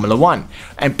enter Formula One.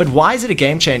 But why is it a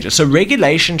game changer? So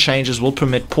regulation changes will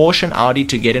permit Porsche and Audi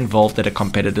to get involved at a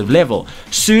competitive level.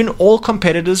 Soon, all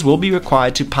competitors will be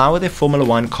required to power their Formula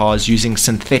One cars using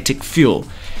synthetic fuel.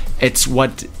 It's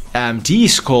what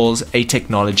Diess calls a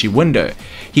technology window.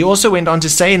 He also went on to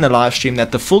say in the live stream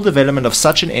that the full development of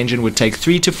such an engine would take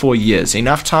 3 to 4 years,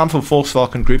 enough time for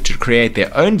Volkswagen Group to create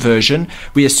their own version.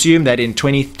 We assume that in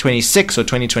 2026 or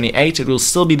 2028 it will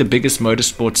still be the biggest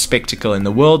motorsport spectacle in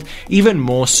the world, even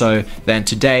more so than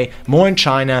today, more in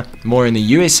China, more in the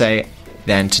USA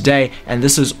than today, and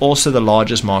this is also the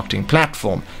largest marketing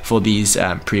platform for these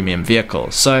premium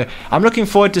vehicles. So I'm looking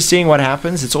forward to seeing what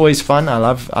happens. It's always fun. I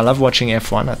love watching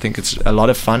F1. I think it's a lot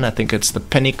of fun. I think it's the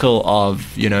pinnacle of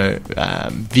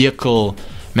vehicle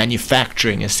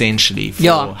manufacturing, essentially.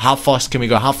 How fast can we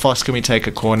go? How fast can we take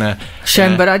a corner?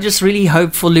 Shame, but I just really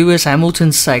hope for Lewis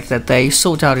Hamilton's sake that they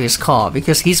sort out his car,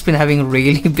 because he's been having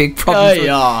really big problems.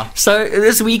 So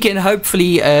this weekend,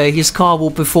 hopefully, his car will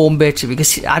perform better,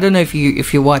 because I don't know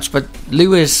if you watch, but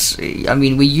Lewis,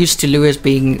 we're used to Lewis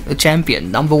being a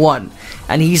champion, number one,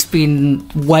 and he's been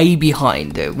way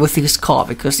behind with his car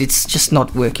because it's just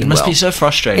not working well. It must be so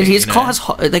frustrating. And his car's,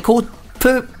 they call it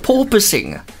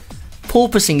porpoising.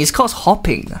 His car's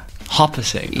hopping.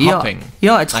 Hopping.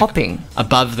 Yeah, it's like hopping.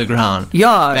 Above the ground.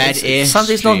 Yeah, bad air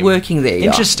something's not working there.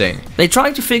 Interesting. They're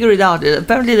trying to figure it out.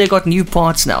 Apparently they got new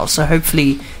parts now, so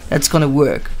hopefully that's going to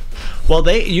work. Well,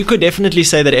 you could definitely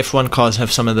say that F1 cars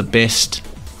have some of the best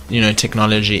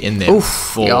technology in them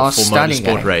for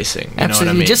motorsport racing.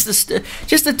 Absolutely.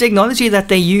 Just the technology that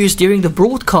they use during the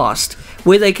broadcast,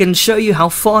 where they can show you how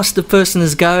fast the person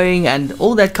is going and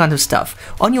all that kind of stuff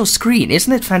on your screen.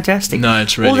 Isn't it fantastic? No,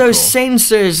 it's really all those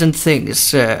sensors and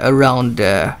things around.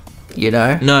 It's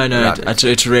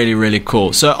really, really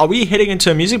cool. So, are we heading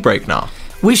into a music break now?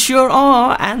 We sure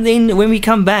are. And then when we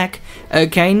come back,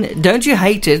 Kaine, don't you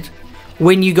hate it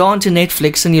when you go onto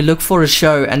Netflix and you look for a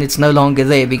show and it's no longer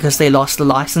there because they lost the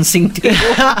licensing deal.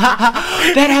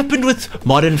 That happened with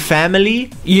Modern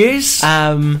Family. Yes.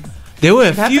 There were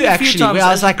a few actually where I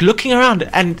was like looking around,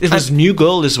 and it was New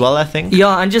Girl as well, I think.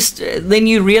 Yeah, and just then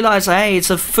you realize, hey, it's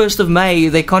the 1st of May,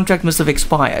 their contract must have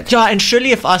expired. Yeah, and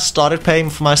surely if I started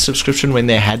paying for my subscription when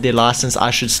they had their license,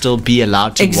 I should still be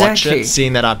allowed to watch it,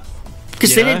 seeing that I...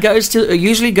 Because then it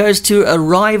usually goes to a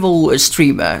rival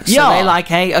streamer. So they're like,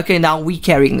 hey, okay, now we're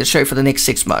carrying the show for the next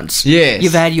 6 months. Yes.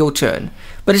 You've had your turn.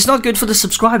 But it's not good for the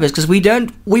subscribers because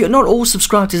we're not all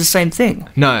subscribed to the same thing.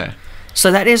 No. So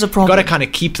that is a problem. Got to kind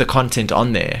of keep the content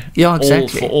on there. Yeah,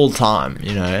 exactly. For all time,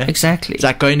 Exactly. It's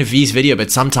like going to V's video, but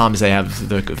sometimes they have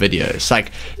the videos. Like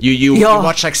you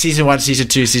watch like season 1, season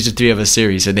 2, season 3 of a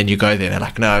series, and then you go there and they're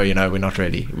like, no, we're not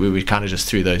ready. We kind of just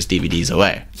threw those DVDs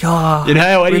away. Yeah.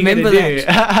 What remember are you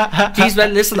that? Jeez,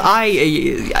 man, listen,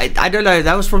 I don't know.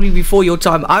 That was probably before your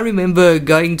time. I remember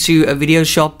going to a video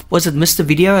shop. Was it Mr.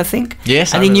 Video, I think?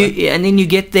 Yes. And then you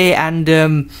get there and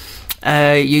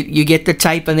you get the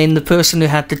tape, and then the person who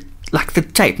had the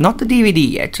tape, not the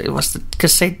DVD yet, it was the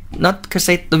cassette,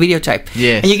 the videotape.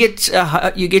 Yes. And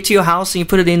you get to your house and you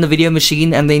put it in the video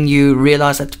machine, and then you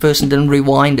realize that the person didn't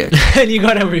rewind it. And you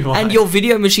gotta rewind. And your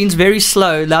video machine's very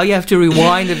slow. Now you have to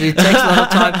rewind it. It takes a lot of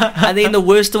time. And then the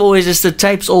worst of all is the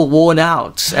tape's all worn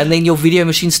out, and then your video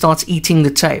machine starts eating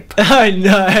the tape. Oh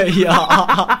no!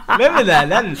 Yeah. Remember that?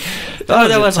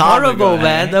 That was horrible,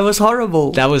 man. That was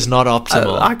horrible. That was not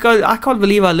optimal. I can't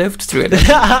believe I lived through it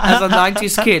as a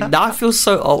 90s kid. Now I feel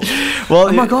so old. Well,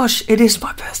 oh my gosh, it is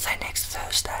my birthday next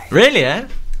Thursday. Really, eh?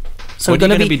 So what are you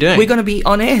going to be doing? We're going to be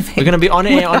on air then. We're going to be on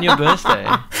air on your birthday.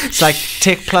 It's like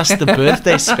techPLUS the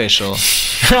birthday special.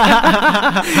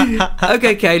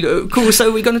 Okay, cool.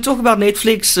 So we're going to talk about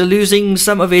Netflix losing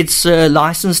some of its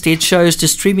licensed hit shows to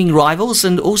streaming rivals,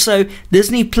 and also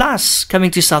Disney Plus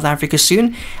coming to South Africa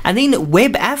soon. And then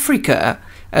Web Africa,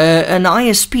 an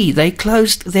ISP, they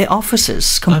closed their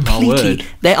offices completely.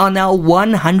 They are now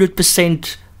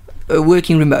 100%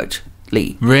 working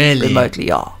remotely. Really? Remotely,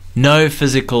 yeah. No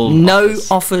physical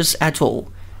office at all.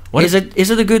 Is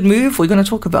it a good move? We're going to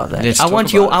talk about that. I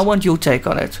want your take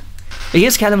on it.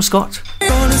 Here's Callum Scott.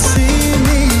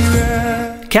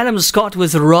 Callum Scott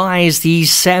with Rise, the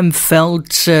Sam Felt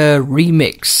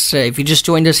remix. If you just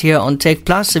joined us here on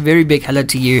techPLUS, a very big hello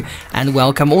to you and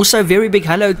welcome. Also, a very big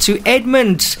hello to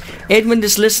Edmund. Edmund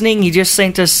is listening. He just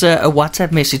sent us a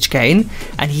WhatsApp message, Kaine,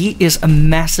 and he is a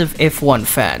massive F1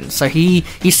 fan. So he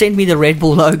sent me the Red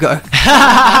Bull logo.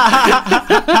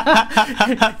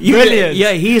 Brilliant.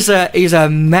 Yeah, he's a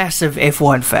massive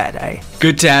F1 fan, eh?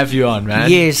 Good to have you on, man.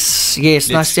 Yes,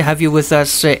 nice to have you with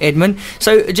us, Edmund.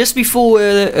 So just before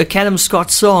a Callum Scott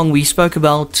song, we spoke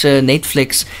about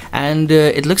Netflix, and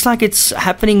it looks like it's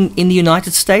happening in the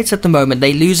United States at the moment.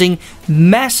 They're losing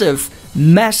massive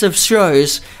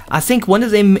shows. I think one of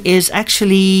them is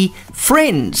actually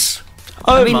Friends.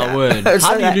 Oh, my word.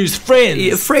 How do you lose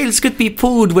Friends? Friends could be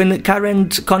pulled when the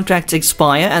current contracts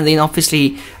expire, and then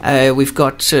obviously we've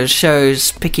got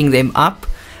shows picking them up.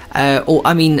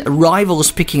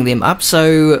 Rivals picking them up.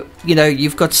 So,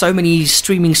 you've got so many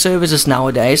streaming services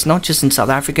nowadays, not just in South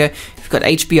Africa. You've got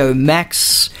HBO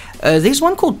Max. There's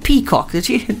one called Peacock. Did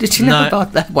you know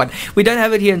about that one? We don't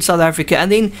have it here in South Africa.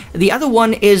 And then the other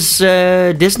one is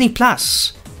Disney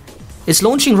Plus. It's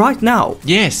launching right now.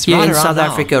 Yes, here in South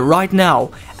Africa right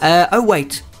now.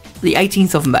 The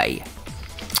 18th of May.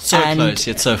 So and close,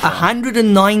 yet so far.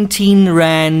 119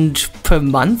 Rand per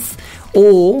month,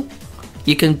 or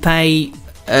you can pay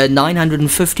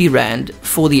 950 Rand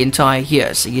for the entire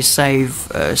year, so you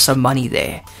save some money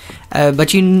there.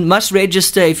 But you must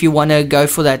register if you want to go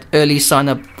for that early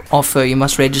sign-up offer. You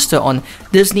must register on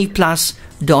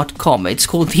DisneyPlus.com. It's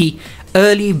called the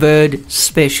Early Bird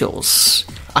Specials.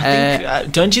 I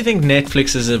think, don't you think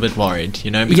Netflix is a bit worried?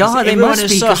 Because they must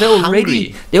be, because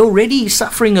they're already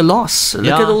suffering a loss.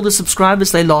 Look at all the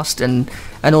subscribers they lost and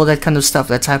all that kind of stuff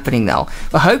that's happening now.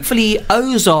 But hopefully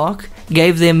Ozark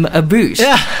gave them a boost.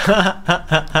 Yeah.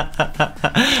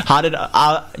 How did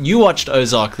you watched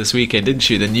Ozark this weekend, didn't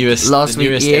you? The newest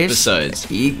episodes.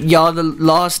 Yeah,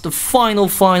 the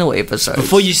final episodes.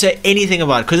 Before you say anything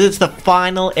about it, because it's the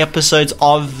final episodes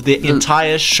of the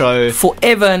entire show,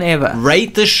 forever and ever.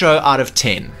 Rate the show out of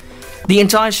 10. The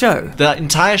entire show. The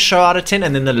entire show out of 10,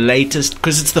 and then the latest,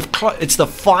 because it's the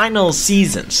final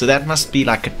season, so that must be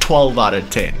like a 12 out of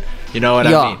 10. You know what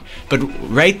I mean? But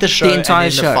rate the show and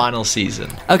then the final season.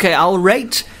 Okay, I'll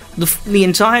rate the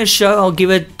entire show. I'll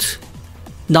give it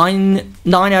 9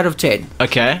 out of 10.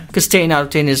 Okay. Because 10 out of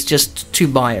 10 is just too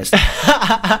biased.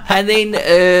 And then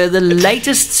the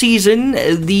latest season,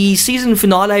 the season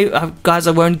finale, guys,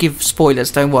 I won't give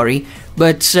spoilers, don't worry.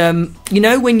 But,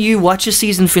 when you watch a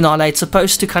season finale, it's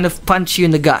supposed to kind of punch you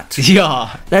in the gut.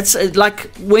 Yeah. That's like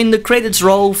when the credits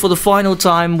roll for the final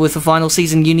time with the final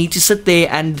season, you need to sit there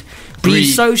and be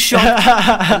so shocked,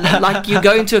 like you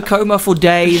go into a coma for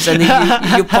days, and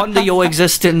then you ponder your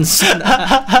existence and all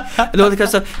that kind of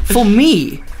stuff. For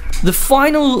me, the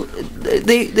final,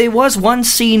 there was one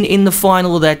scene in the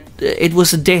final that it was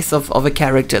the death of a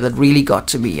character that really got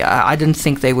to me. I didn't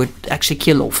think they would actually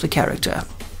kill off the character.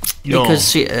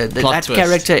 Because that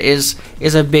character is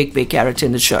a big character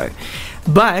in the show.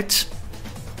 But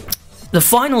the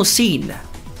final scene,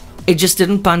 it just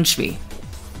didn't punch me.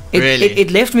 It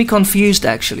left me confused,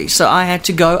 actually. So I had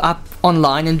to go up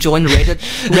online and join Reddit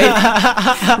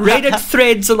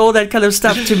threads and all that kind of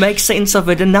stuff to make sense of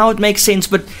it. And now it makes sense.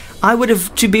 But I would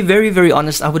have, to be very, very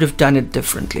honest, I would have done it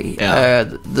differently. Yeah.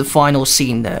 The final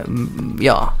scene,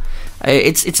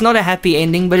 it's not a happy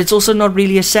ending, but it's also not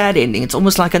really a sad ending. It's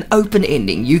almost like an open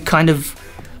ending. You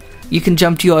can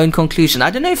jump to your own conclusion. I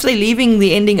don't know if they're leaving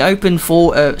the ending open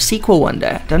for a sequel one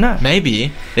day. I don't know.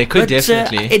 Maybe. They could,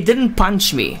 definitely. It didn't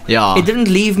punch me. Yeah. It didn't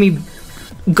leave me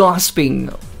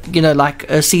gasping, like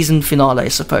a season finale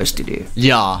is supposed to do.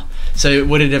 Yeah. So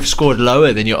would it have scored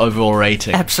lower than your overall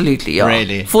rating? Absolutely, yeah.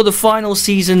 Really? For the final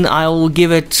season, I will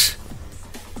give it...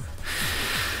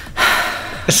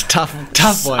 It's a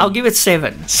tough one. I'll give it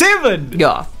 7. 7?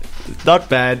 Yeah. Not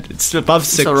bad. It's above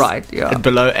 6. It's all right, yeah. And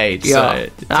below 8. Yeah.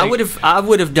 So I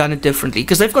would have done it differently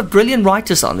because they've got brilliant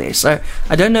writers on there. So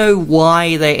I don't know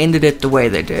why they ended it the way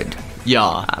they did.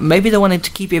 Yeah. Maybe they wanted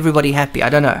to keep everybody happy. I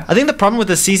don't know. I think the problem with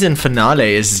the season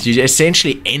finale is you're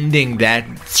essentially ending that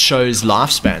show's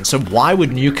lifespan. So why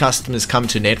would new customers come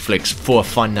to Netflix for a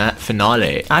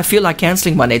finale? I feel like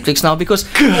cancelling my Netflix now because...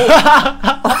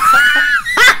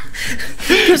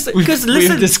 Because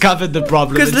we've discovered the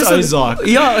problem. It's Ozark.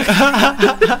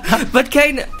 Yeah. But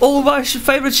Kaine, all my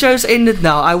favourite shows ended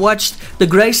now. I watched the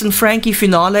Grace and Frankie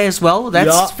finale as well.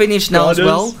 That's finished now as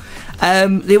well.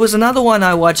 There was another one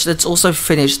I watched that's also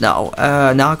finished now.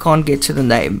 Now I can't get to the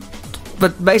name.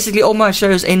 But basically all my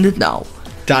shows ended now.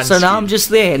 So now I'm just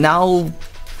there. Now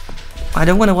I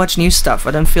don't want to watch new stuff.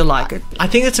 I don't feel like it. I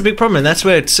think that's a big problem, and that's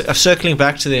where it's circling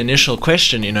back to the initial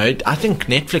question. I think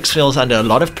Netflix feels under a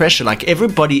lot of pressure. Like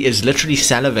everybody is literally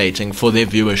salivating for their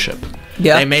viewership.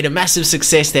 Yeah. They made a massive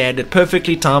success. They had it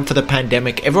perfectly timed for the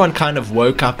pandemic. Everyone kind of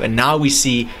woke up, and now we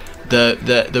see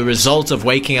the result of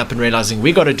waking up and realizing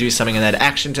we got to do something, and that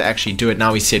action to actually do it.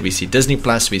 Now we see Disney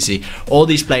Plus, we see all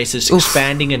these places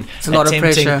expanding and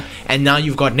attempting, and now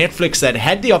you've got Netflix that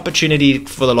had the opportunity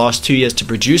for the last 2 years to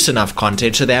produce enough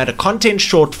content, so they had a content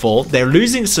shortfall. They're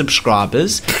losing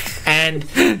subscribers, and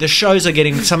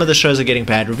some of the shows are getting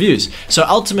bad reviews. So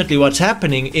ultimately what's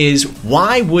happening is,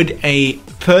 why would a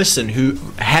person who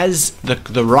has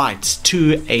the rights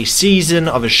to a season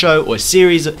of a show or a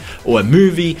series or a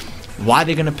movie, why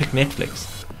they're going to pick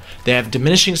Netflix? They have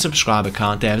diminishing subscriber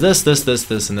count. They have this,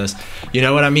 and this. You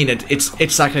know what I mean?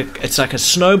 It's like a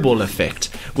snowball effect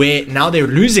where now they're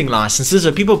losing licenses.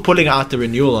 Or people pulling out the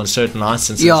renewal on certain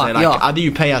licenses. Either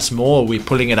you pay us more, or we're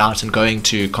pulling it out and going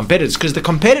to competitors, because the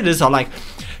competitors are like,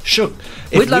 sure,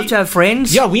 we'd love to have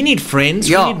Friends. Yeah, we need Friends.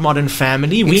 We need Modern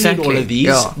Family. We need all of these.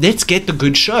 Yeah. Let's get the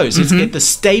good shows. Let's get the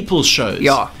staple shows.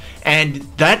 Yeah. And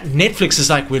that Netflix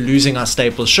is like, we're losing our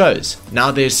staple shows.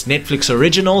 Now there's Netflix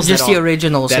originals. Just the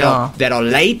originals, that are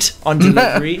late on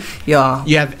delivery. Yeah.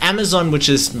 You have Amazon, which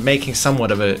is making somewhat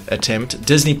of an attempt.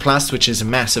 Disney Plus, which is a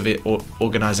massive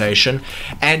organization.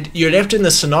 And you're left in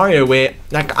the scenario where,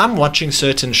 like, I'm watching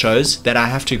certain shows that I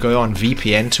have to go on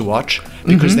VPN to watch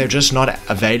because they're just not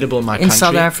available in my country. In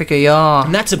South Africa, yeah.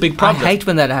 And that's a big problem. I hate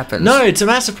when that happens. No, it's a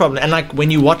massive problem. And like, when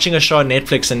you're watching a show on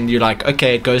Netflix and you're like,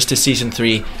 okay, it goes to season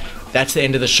 3, that's the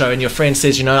end of the show, and your friend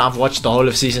says, I've watched the whole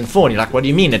of season 4, and you're like, what do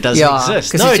you mean? It doesn't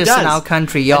exist. No, it does. In our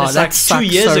country, and it's like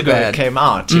 2 years ago it came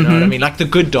out, you know what I mean? Like The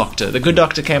Good Doctor. The Good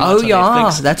Doctor came out on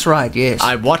Netflix. That's right, yes.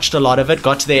 I watched a lot of it,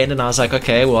 got to the end, and I was like,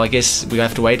 okay, well, I guess we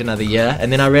have to wait another year. And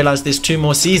then I realized there's 2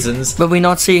 more seasons. But we're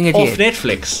not seeing it off yet.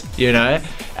 Netflix,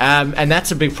 and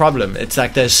that's a big problem. It's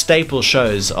like those staple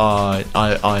shows are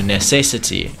a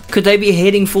necessity. Could they be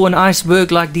heading for an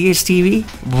iceberg like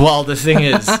DSTV? Well, the thing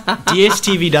is,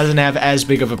 DSTV doesn't have as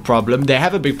big of a problem. They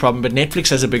have a big problem, but Netflix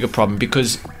has a bigger problem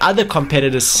because other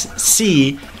competitors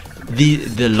see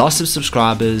the loss of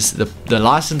subscribers, the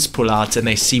license pullouts, and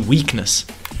they see weakness.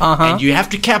 And you have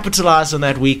to capitalize on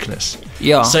that weakness.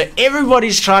 Yeah. So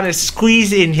everybody's trying to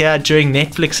squeeze in here during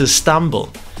Netflix's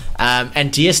stumble.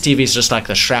 And DSTV is just like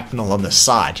the shrapnel on the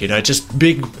side, you know, just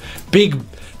big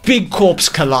corpse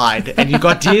collide, and you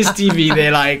got DSTV.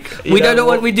 They're like, we don't know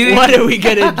what we're doing. What are we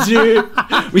gonna do?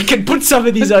 We can put some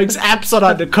of these apps on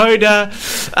our decoder,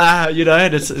 you know.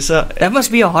 And that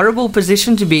must be a horrible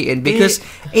position to be in, because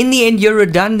in the end you're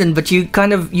redundant, but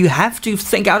you have to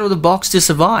think out of the box to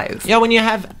survive. Yeah, when you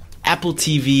have Apple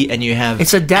TV and you have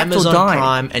Amazon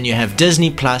Prime and you have Disney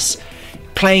Plus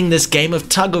playing this game of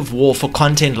tug of war for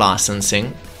content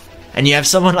licensing, and you have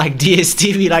someone like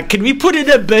DSTV, like, can we put in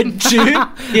a bid too?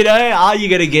 You know, how are you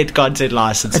going to get content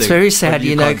licensing? It's very sad,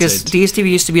 you know, because DSTV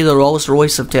used to be the Rolls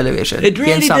Royce of television. It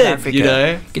really in South did,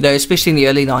 Africa, you know, especially in the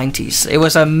early 90s. It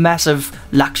was a massive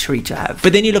luxury to have.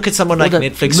 But then you look at someone like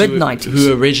Netflix, mid-90s,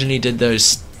 who originally did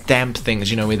those stamp things,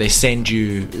 you know, where they send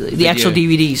you the actual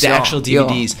DVDs.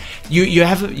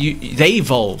 They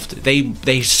evolved.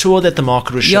 They saw that the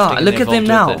market was shifting. Yeah, look at them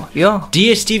now. Yeah,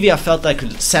 DSTV, I felt like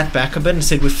sat back a bit and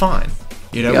said, we're fine.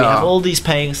 You know, we have all these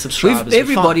paying subscribers.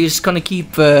 Everybody's going to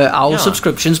keep our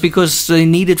subscriptions because they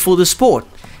need it for the sport.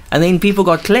 And then people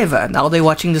got clever. Now they're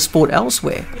watching the sport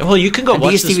elsewhere. Well, you can go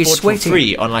watch the sport for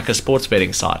free on like a sports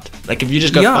betting site. Like if you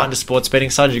just go find a sports betting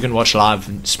site, you can watch live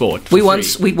sport. We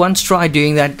once tried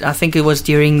doing that. I think it was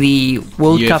during the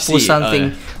World Cup or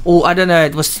something, or I don't know.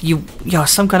 It was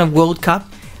some kind of World Cup,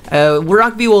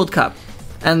 Rugby World Cup.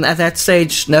 And at that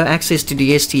stage, no access to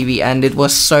DSTV, and it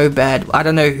was so bad. I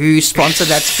don't know who sponsored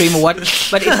that stream or what,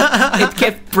 but it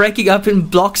kept breaking up in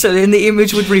blocks, and then the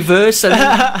image would reverse,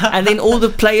 and then all the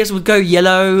players would go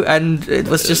yellow, and it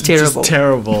was just terrible. Just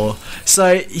terrible.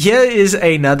 So here is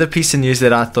another piece of news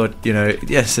that I thought, you know,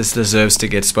 yes, this deserves to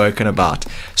get spoken about.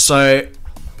 So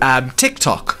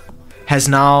TikTok has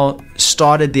now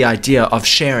started the idea of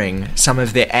sharing some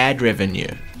of their ad revenue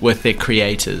with their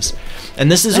creators. And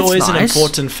this is always an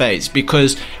important phase,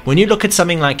 because when you look at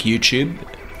something like YouTube,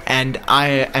 and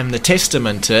I am the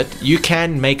testament to it, you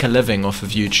can make a living off of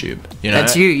YouTube. You know,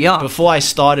 that's you, yeah. Before I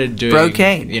started doing,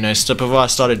 before I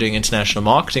started doing international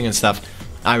marketing and stuff,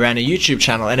 I ran a YouTube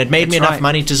channel, and it made me enough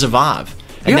money to survive.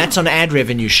 And that's on ad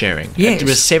revenue sharing. Yes. It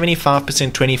was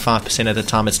 75%, 25% at the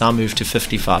time. It's now moved to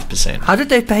 55%. How did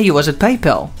they pay you? Was it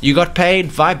PayPal? You got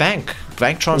paid via bank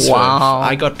transfer. Wow.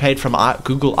 I got paid from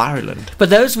Google Ireland.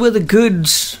 But those were the good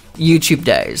YouTube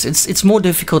days. It's more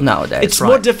difficult nowadays. It's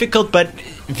more difficult, but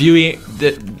viewing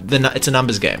it's a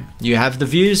numbers game. You have the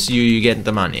views, you get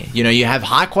the money. You know, you have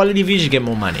high quality views, you get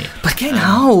more money. But again,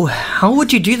 how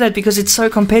would you do that? Because it's so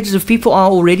competitive. People are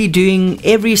already doing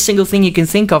every single thing you can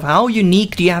think of. How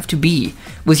unique do you have to be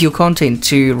with your content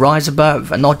to rise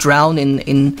above and not drown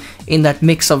in that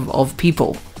mix of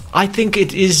people? I think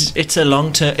it's a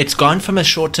long-term, it's gone from a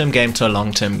short-term game to a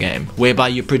long-term game, whereby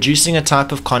you're producing a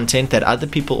type of content that other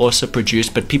people also produce,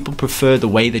 but people prefer the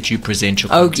way that you present your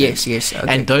content. Oh, yes. Okay.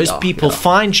 And those people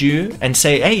find you and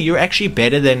say, hey, you're actually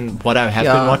better than what I have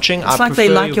been watching. It's like they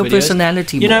like your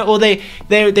personality more. You know, or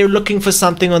they're looking for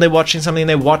something, or they're watching something,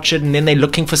 they watch it, and then they're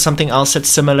looking for something else that's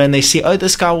similar, and they see, oh,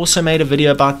 this guy also made a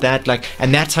video about that,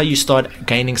 and that's how you start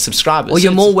gaining subscribers. Or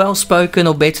you're more well-spoken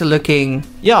or better looking.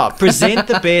 Yeah, present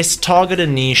the best. Target a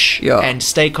niche and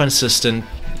stay consistent.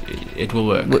 It will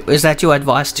work. Is that your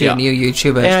advice to new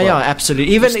YouTubers? Yeah,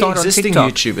 absolutely. Even existing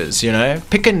YouTubers, you know,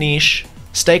 pick a niche,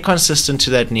 stay consistent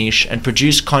to that niche, and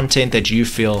produce content that you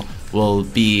feel will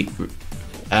be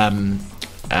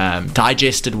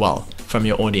digested well from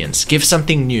your audience. Give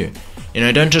something new. You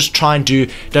know, don't just try and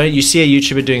don't you see a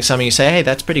YouTuber doing something, you say, hey,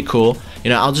 that's pretty cool. You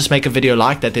know, I'll just make a video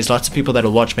like that. There's lots of people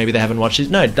that'll watch, maybe they haven't watched it.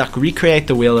 No, like recreate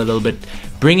the wheel a little bit,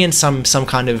 bring in some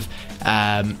kind of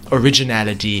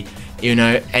originality, you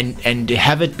know, and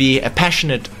have it be a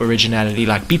passionate originality.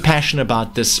 Like, be passionate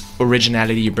about this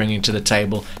originality you're bringing to the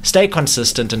table. Stay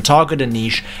consistent and target a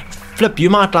niche. Flip, you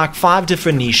might like 5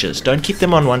 different niches. Don't keep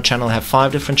them on one channel. Have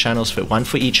 5 different channels, for one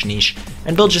for each niche,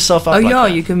 and build yourself up.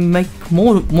 You can make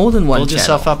more than one channel. Build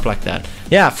yourself up like that.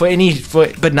 Yeah,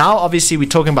 but now obviously we're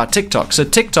talking about TikTok. So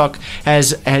TikTok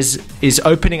is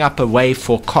opening up a way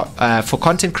for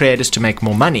content creators to make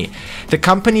more money. The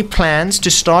company plans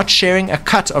to start sharing a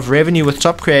cut of revenue with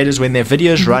top creators when their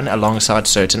videos run alongside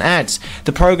certain ads.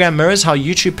 The program mirrors how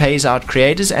YouTube pays out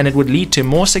creators, and it would lead to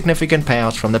more significant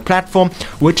payouts from the platform,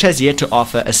 which has yet to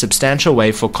offer a substantial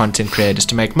way for content creators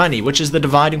to make money, which is the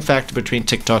dividing factor between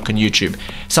TikTok and YouTube.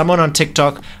 Someone on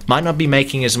TikTok might not be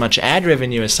making as much ad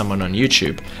revenue as someone on YouTube,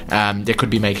 YouTube. They could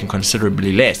be making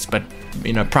considerably less, but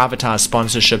privatized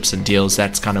sponsorships and deals,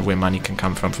 that's kind of where money can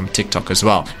come from TikTok as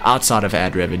well, outside of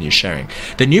ad revenue sharing.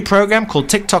 The new program called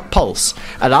techPLUS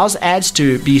allows ads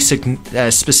to be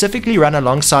specifically run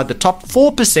alongside the top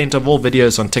 4% of all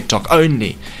videos on TikTok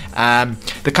only.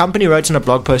 The company wrote in a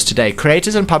blog post today,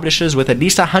 creators and publishers with at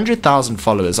least 100,000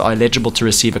 followers are eligible to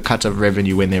receive a cut of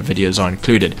revenue when their videos are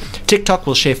included. TikTok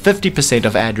will share 50%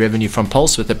 of ad revenue from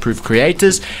Pulse with approved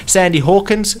creators. Sandy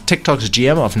Hawkins, TikTok's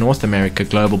GM of North America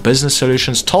Global Business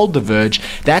Solutions, told The Verge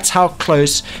that's how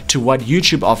close to what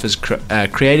YouTube offers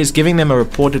creators, giving them a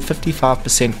reported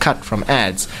 55% cut from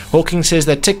ads. Hawkins says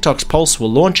that TikTok's Pulse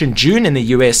will launch in June in the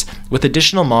US, with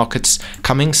additional markets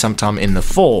coming sometime in the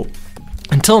fall.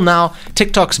 Until now,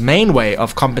 TikTok's main way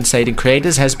of compensating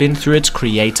creators has been through its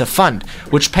Creator Fund,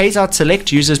 which pays out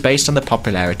select users based on the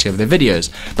popularity of their videos.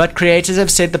 But creators have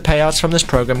said the payouts from this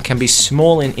program can be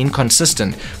small and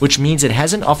inconsistent, which means it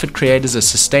hasn't offered creators a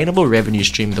sustainable revenue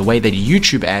stream the way that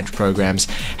YouTube ad programs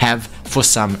have for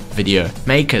some video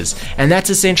makers. And that's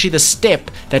essentially the step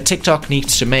that TikTok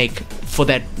needs to make for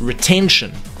that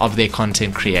retention of their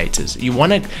content creators.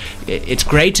 It's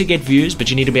great to get views, but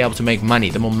you need to be able to make money.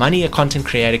 The more money a content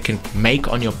creator can make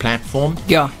on your platform,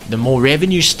 the more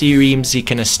revenue streams he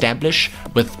can establish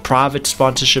with private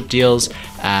sponsorship deals,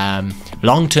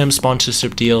 long-term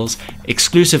sponsorship deals,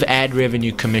 exclusive ad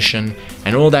revenue commission,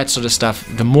 and all that sort of stuff.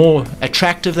 The more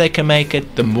attractive they can make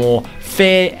it, the more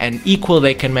fair and equal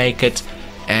they can make it,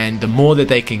 and the more that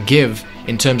they can give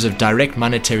in terms of direct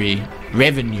monetary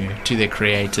revenue to their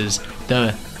creators,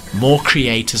 the more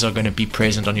creators are going to be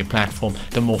present on your platform,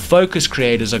 the more focused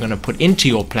creators are going to put into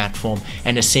your platform,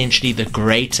 and essentially the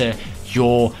greater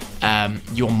your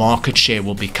market share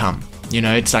will become.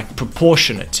 It's like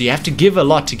proportionate. So you have to give a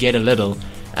lot to get a little,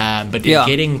 but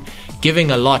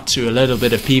giving a lot to a little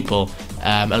bit of people,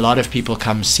 a lot of people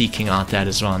come seeking out that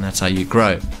as well, and that's how you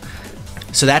grow.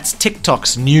 So that's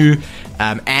TikTok's new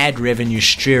ad revenue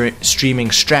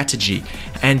streaming strategy.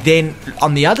 And then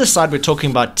on the other side, we're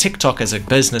talking about TikTok as a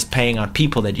business paying out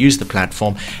people that use the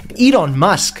platform. Elon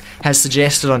Musk has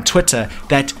suggested on Twitter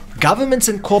that governments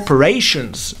and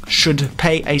corporations should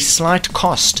pay a slight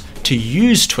cost to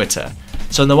use Twitter.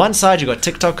 So on the one side, you've got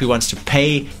TikTok, who wants to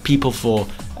pay people for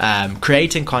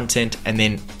creating content, and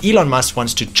then Elon Musk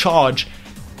wants to charge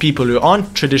people who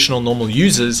aren't traditional normal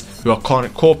users, who are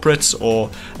corporates or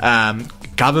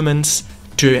governments,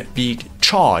 to be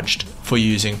charged for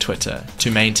using Twitter, to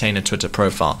maintain a Twitter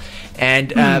profile.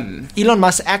 And Elon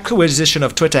Musk's acquisition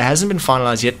of Twitter hasn't been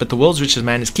finalized yet, but the world's richest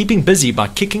man is keeping busy by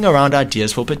kicking around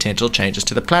ideas for potential changes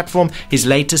to the platform. His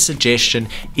latest suggestion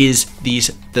is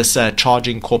this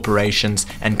charging corporations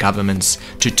and governments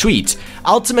to tweet.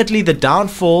 Ultimately, the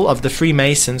downfall of the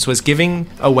Freemasons was giving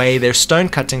away their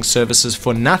stone-cutting services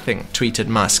for nothing, tweeted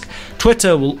Musk.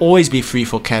 Twitter will always be free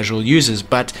for casual users,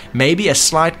 but maybe a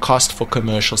slight cost for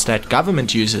commercial state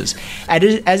government users.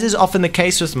 As is often the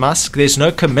case with Musk, there's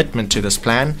no commitment to this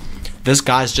plan. This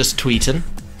guy's just tweeting.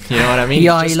 You know what I mean?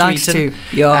 Yeah, he likes to.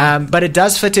 Yeah. But it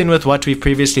does fit in with what we've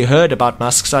previously heard about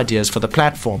Musk's ideas for the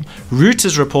platform.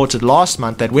 Reuters reported last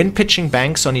month that when pitching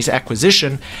banks on his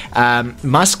acquisition,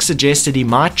 Musk suggested he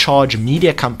might charge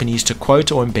media companies to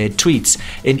quote or embed tweets.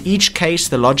 In each case,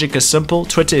 the logic is simple.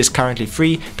 Twitter is currently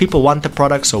free. People want the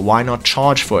product, so why not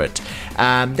charge for it?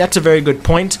 That's a very good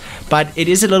point, but it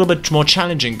is a little bit more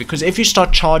challenging, because if you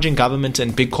start charging government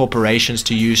and big corporations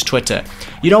to use Twitter,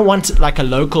 you don't want like a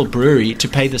local brewery to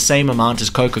pay the same amount as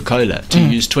Coca-Cola to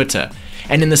use Twitter.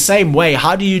 And in the same way,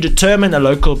 how do you determine a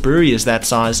local brewery is that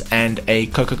size and a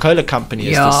Coca-Cola company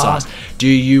is this size?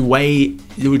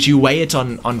 Would you weigh it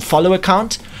on follower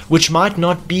count, which might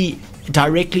not be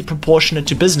directly proportionate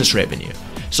to business revenue?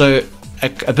 So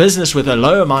a business with a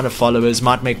low amount of followers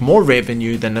might make more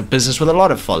revenue than a business with a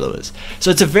lot of followers.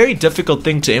 So it's a very difficult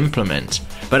thing to implement.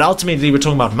 But ultimately, we're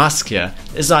talking about Musk here.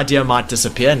 This idea might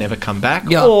disappear, never come back.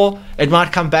 Yeah. Or it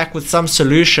might come back with some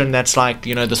solution that's like,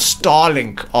 the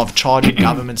Starlink of charging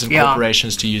governments and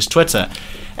corporations to use Twitter.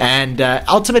 And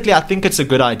ultimately, I think it's a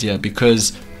good idea,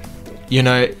 because,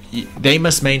 they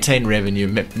must maintain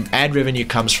revenue. Ad revenue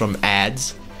comes from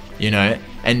ads,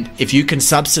 and if you can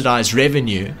subsidize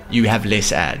revenue, you have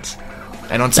less ads.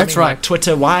 And on something like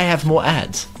Twitter, why have more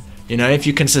ads? If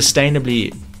you can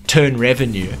sustainably turn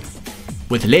revenue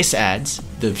with less ads,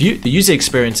 the user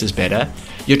experience is better.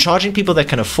 You're charging people that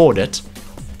can afford it,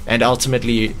 And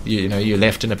ultimately, you're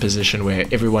left in a position where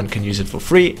everyone can use it for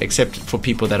free, except for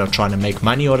people that are trying to make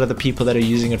money out of the people that are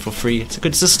using it for free. It's a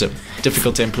good system,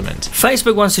 difficult to implement.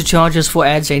 Facebook wants to charge us for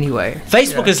ads anyway.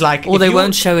 Facebook is like... Or they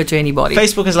won't show it to anybody.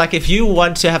 Facebook is like, if you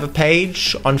want to have a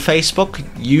page on Facebook,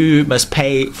 you must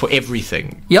pay for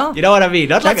everything. Yeah. You know what I mean?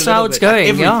 Not That's like how it's going.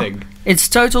 everything. Yeah. It's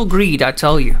total greed, I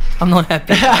tell you. I'm not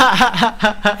happy.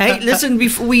 Hey, listen,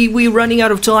 before we're running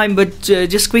out of time, but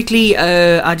just quickly,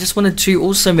 I just wanted to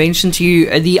also mention to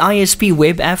you, the ISP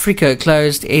Web Africa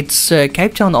closed its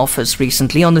Cape Town office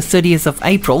recently on the 30th of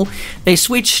April. They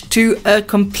switched to a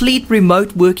complete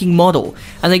remote working model,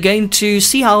 and they're going to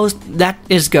see how that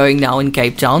is going now in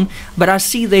Cape Town. But I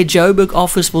see their Joburg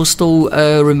office will still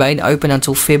remain open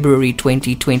until February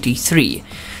 2023.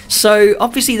 So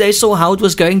obviously they saw how it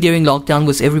was going during lockdown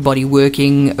with everybody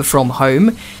working from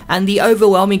home, and the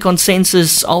overwhelming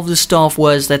consensus of the staff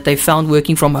was that they found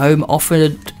working from home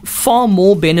offered far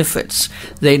more benefits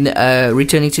than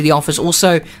returning to the office.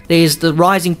 Also, there's the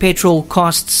rising petrol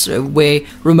costs where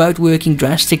remote working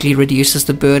drastically reduces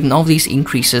the burden of these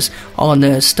increases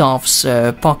on staff's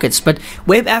pockets. But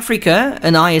Web Africa,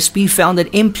 an ISP, found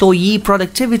that employee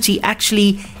productivity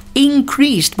actually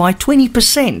increased by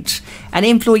 20%, and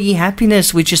employee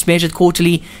happiness, which is measured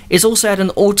quarterly, is also at an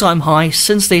all-time high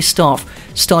since their staff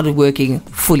started working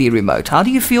fully remote. How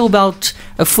do you feel about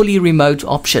a fully remote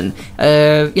option?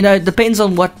 It depends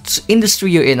on what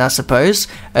industry you're in, I suppose.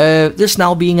 This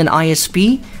now being an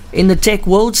ISP in the tech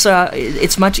world, so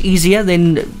it's much easier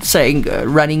than saying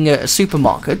running a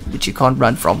supermarket, which you can't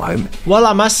run from home. Well,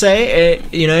 I must say,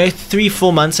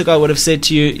 3-4 months ago, I would have said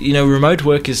to you, remote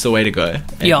work is the way to go.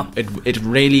 And yeah, it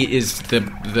really is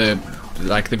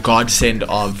the godsend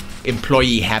of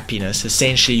employee happiness.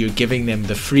 Essentially, you're giving them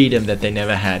the freedom that they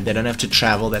never had. They don't have to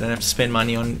travel. They don't have to spend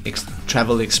money on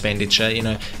travel expenditure.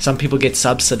 Some people get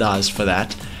subsidized for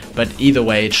that. But either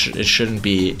way, it shouldn't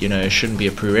be, it shouldn't be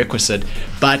a prerequisite.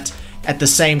 But at the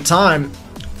same time,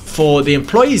 for the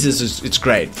employees, it's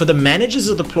great. For the managers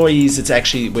of the employees, it's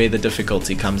actually where the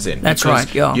difficulty comes in. That's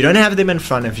right, yeah. You don't have them in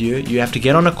front of you. You have to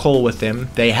get on a call with them.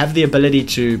 They have the ability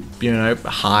to,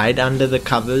 hide under the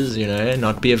covers,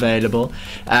 not be available.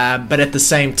 But at the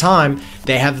same time,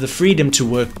 they have the freedom to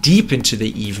work deep into the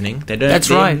evening. That's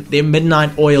right. Their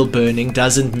midnight oil burning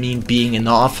doesn't mean being in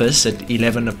the office at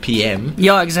 11 p.m.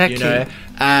 Yeah, exactly.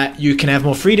 You can have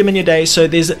more freedom in your day. So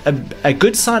there's a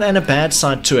good side and a bad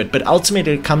side to it. But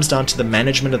ultimately, it comes down to the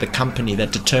management of the company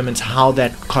that determines how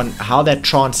that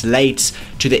translates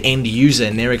to the end user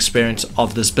and their experience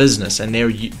of this business and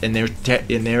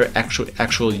their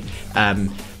actual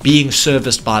being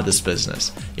serviced by this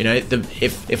business.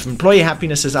 If employee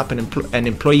happiness is up and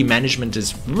employee management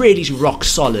is really rock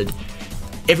solid,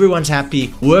 everyone's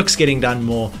happy, work's getting done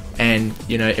more, and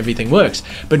everything works.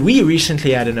 But we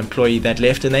recently had an employee that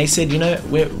left, and they said,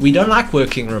 we don't like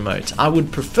working remote. I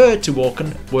would prefer to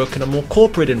work in a more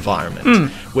corporate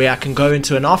environment where I can go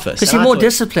into an office. Because you're more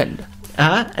disciplined.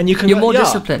 And you're more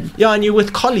disciplined. Yeah, and you're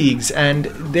with colleagues, and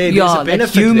there's a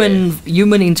benefit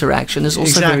human interaction is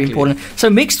also very important. So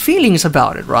mixed feelings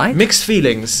about it, right? Mixed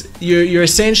feelings. You're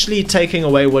essentially taking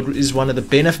away what is one of the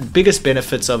biggest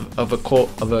benefits of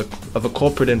a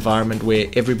corporate environment where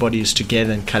everybody is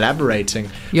together and collaborating,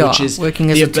 which is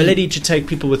the ability to take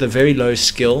people with a very low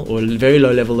skill or a very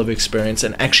low level of experience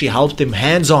and actually help them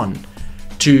hands-on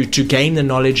to gain the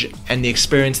knowledge and the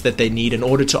experience that they need in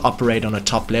order to operate on a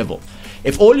top level.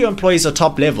 If all your employees are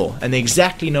top level and they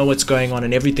exactly know what's going on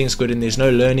and everything's good and there's no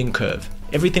learning curve,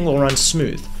 everything will run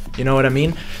smooth. You know what I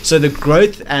mean? So the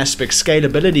growth aspect,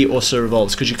 scalability also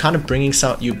revolves because you're kind of bringing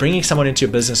someone into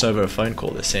your business over a phone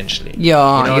call, essentially.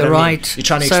 Yeah, you're right. You're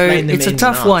trying to explain them. It's a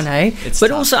tough one, eh? But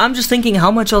tough. Also, I'm just thinking, how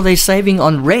much are they saving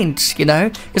on rent?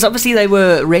 Because obviously they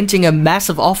were renting a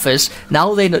massive office.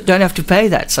 Now they don't have to pay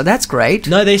that, so that's great.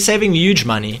 No, they're saving huge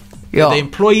money. Yeah. The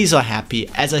employees are happy.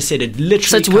 As I said, it literally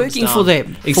So it's working for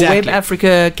them. Exactly. For Web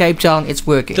Africa, Cape Town, it's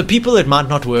working. The people that might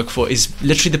not work for is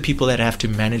literally the people that have to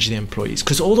manage the employees.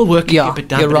 Because all the work can get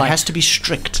done, but it has to be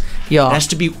strict. Yeah. It has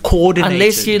to be coordinated.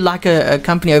 Unless you're like a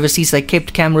company overseas, they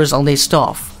kept cameras on their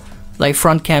staff. Like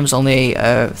front cams on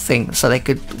their thing, so they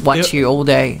could watch you all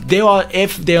day. There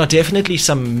are definitely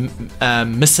some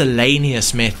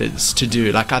miscellaneous methods to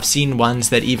do. Like I've seen ones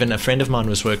that even a friend of mine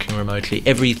was working remotely.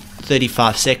 Every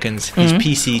 35 seconds, his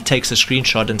PC takes a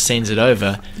screenshot and sends it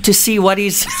over to see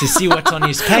what's on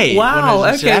his page.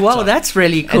 Wow. Okay. Wow, that's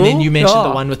really cool. And then you mentioned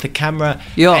the one with the camera.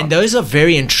 Yeah. And those are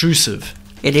very intrusive.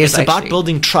 It is. It's about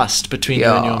building trust between you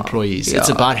and your employees. Yeah. It's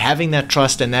about having that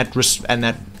trust and that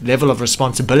level of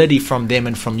responsibility from them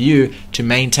and from you to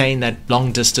maintain that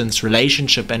long distance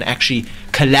relationship and actually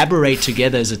collaborate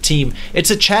together as a team. It's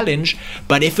a challenge,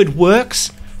 but if it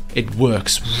works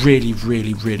really,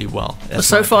 really, really well.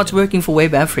 So far, it's working for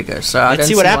Web Africa, so I don't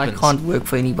see why it can't work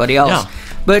for anybody else. Yeah.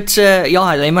 But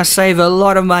they must save a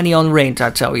lot of money on rent, I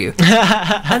tell you.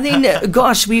 And then,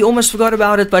 gosh, we almost forgot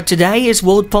about it, but today is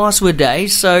World Password Day.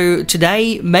 So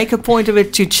today, make a point of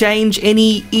it to change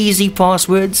any easy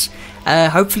passwords.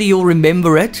 Hopefully, you'll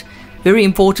remember it. Very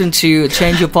important to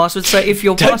change your password. So if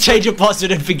your don't change your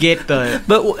password and forget though.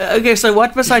 But okay, so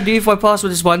what must I do if my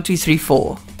password is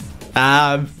 1234?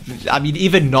 I mean,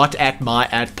 even not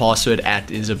 @ password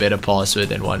is a better password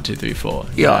than 1234.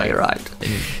 Yeah, you're right.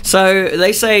 So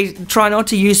they say try not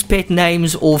to use pet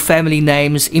names or family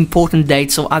names, important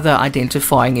dates, or other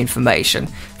identifying information.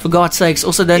 For God's sakes,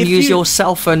 also don't use your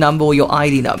cell phone number or your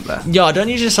ID number. Yeah, don't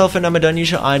use your cell phone number, don't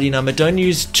use your ID number, don't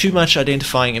use too much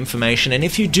identifying information. And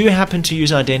if you do happen to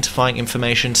use identifying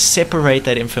information, separate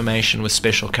that information with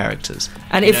special characters.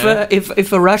 And if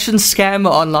a Russian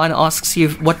scammer online asks you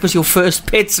what was your first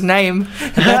pet's name,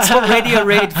 that's already a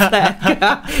red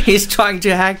flag. He's trying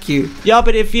to hack you. Yeah,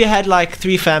 but if you had like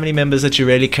 3 family members that you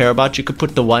really care about, you could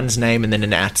put the one's name and then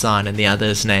an @ sign and the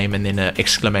other's name and then an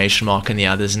exclamation mark and the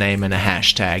other's name and a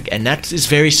hashtag. And that is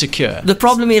very secure. The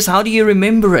problem is, how do you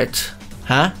remember it?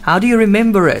 Huh? How do you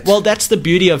remember it? Well, that's the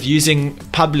beauty of using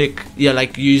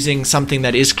like using something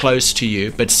that is close to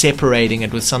you, but separating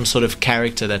it with some sort of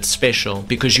character that's special,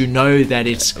 because you know that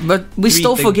it's... But we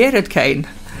still forget it, Kaine.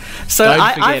 So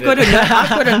I've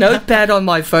got a notepad on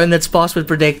my phone that's password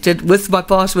protected with my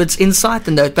passwords inside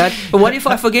the notepad. But what if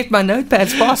I forget my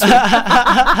notepad's password?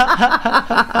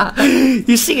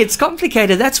 You see, it's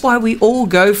complicated. That's why we all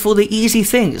go for the easy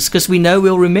things, because we know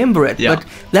we'll remember it. Yeah. But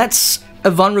that's a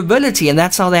vulnerability, and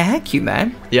that's how they hack you,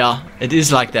 man. Yeah, it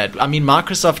is like that. I mean,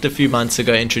 Microsoft a few months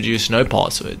ago introduced no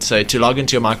password. So to log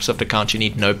into your Microsoft account, you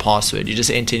need no password. You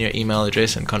just enter in your email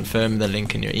address and confirm the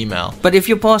link in your email. But if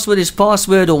your password is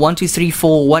password or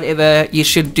 1234, whatever, you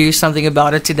should do something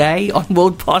about it today on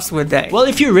World Password Day. Well,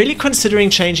 if you're really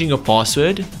considering changing your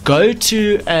password, go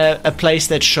to a place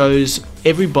that shows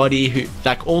everybody who,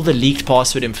 like, all the leaked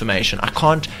password information. I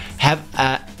can't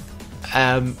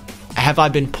have I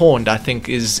been pawned, I think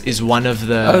is one of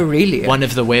the one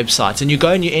of the websites. And you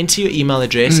go and you enter your email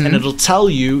address, and it'll tell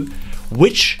you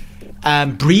which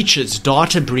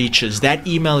data breaches that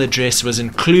email address was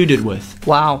included with.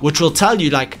 Wow. Which will tell you,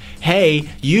 like, hey,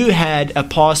 you had a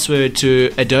password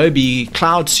to Adobe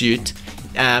Cloud Suite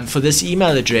for this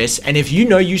email address, and if you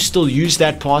know you still use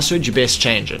that password, you best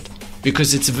change it,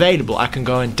 because it's available. I can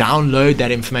go and download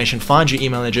that information, find your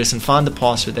email address, and find the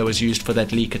password that was used for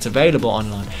that leak. It's available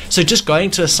online. So just going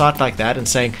to a site like that and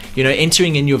saying,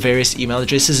 entering in your various email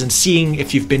addresses and seeing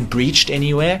if you've been breached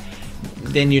anywhere,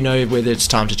 then you know whether it's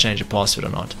time to change your password or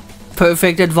not.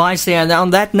 Perfect advice there. And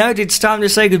on that note, it's time to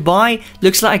say goodbye.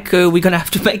 Looks like we're going to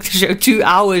have to make the show 2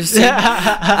 hours.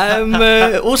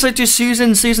 Also to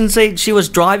Susan. Susan said she was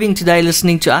driving today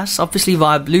listening to us, obviously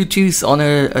via Bluetooth on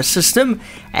her system.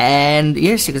 And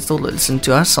yes, you can still listen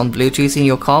to us on Bluetooth in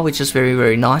your car, which is very,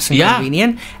 very nice and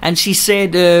convenient. And she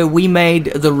said we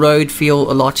made the road feel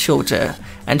a lot shorter.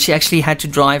 And she actually had to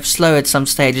drive slow at some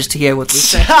stages to hear what we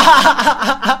said.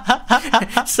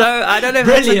 So I don't know if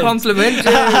that's a compliment.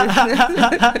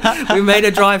 We made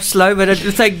her drive slow, but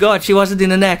thank God she wasn't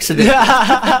in an accident.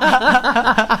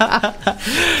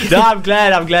 No, I'm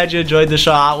glad you enjoyed the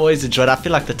show. I always enjoyed it. I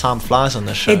feel like the time flies on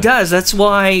this show. It does. That's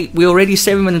why we're already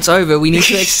 7 minutes over. We need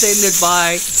to extend it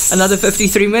by another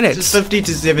 53 minutes. Just 50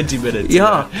 to 70 minutes.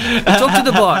 Yeah. Talk to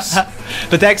the boss.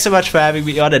 But thanks so much for having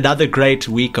me on another great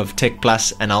week of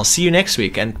techPLUS, and I'll see you next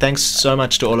week. And thanks so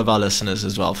much to all of our listeners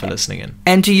as well for listening in.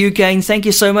 And to you, Kaine, thank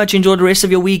you so much. Enjoy the rest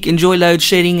of your week. Enjoy load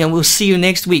shedding, and we'll see you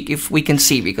next week if we can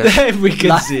see. Because if we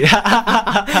can see.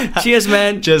 Cheers,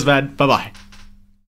 man. Cheers, man. Bye-bye.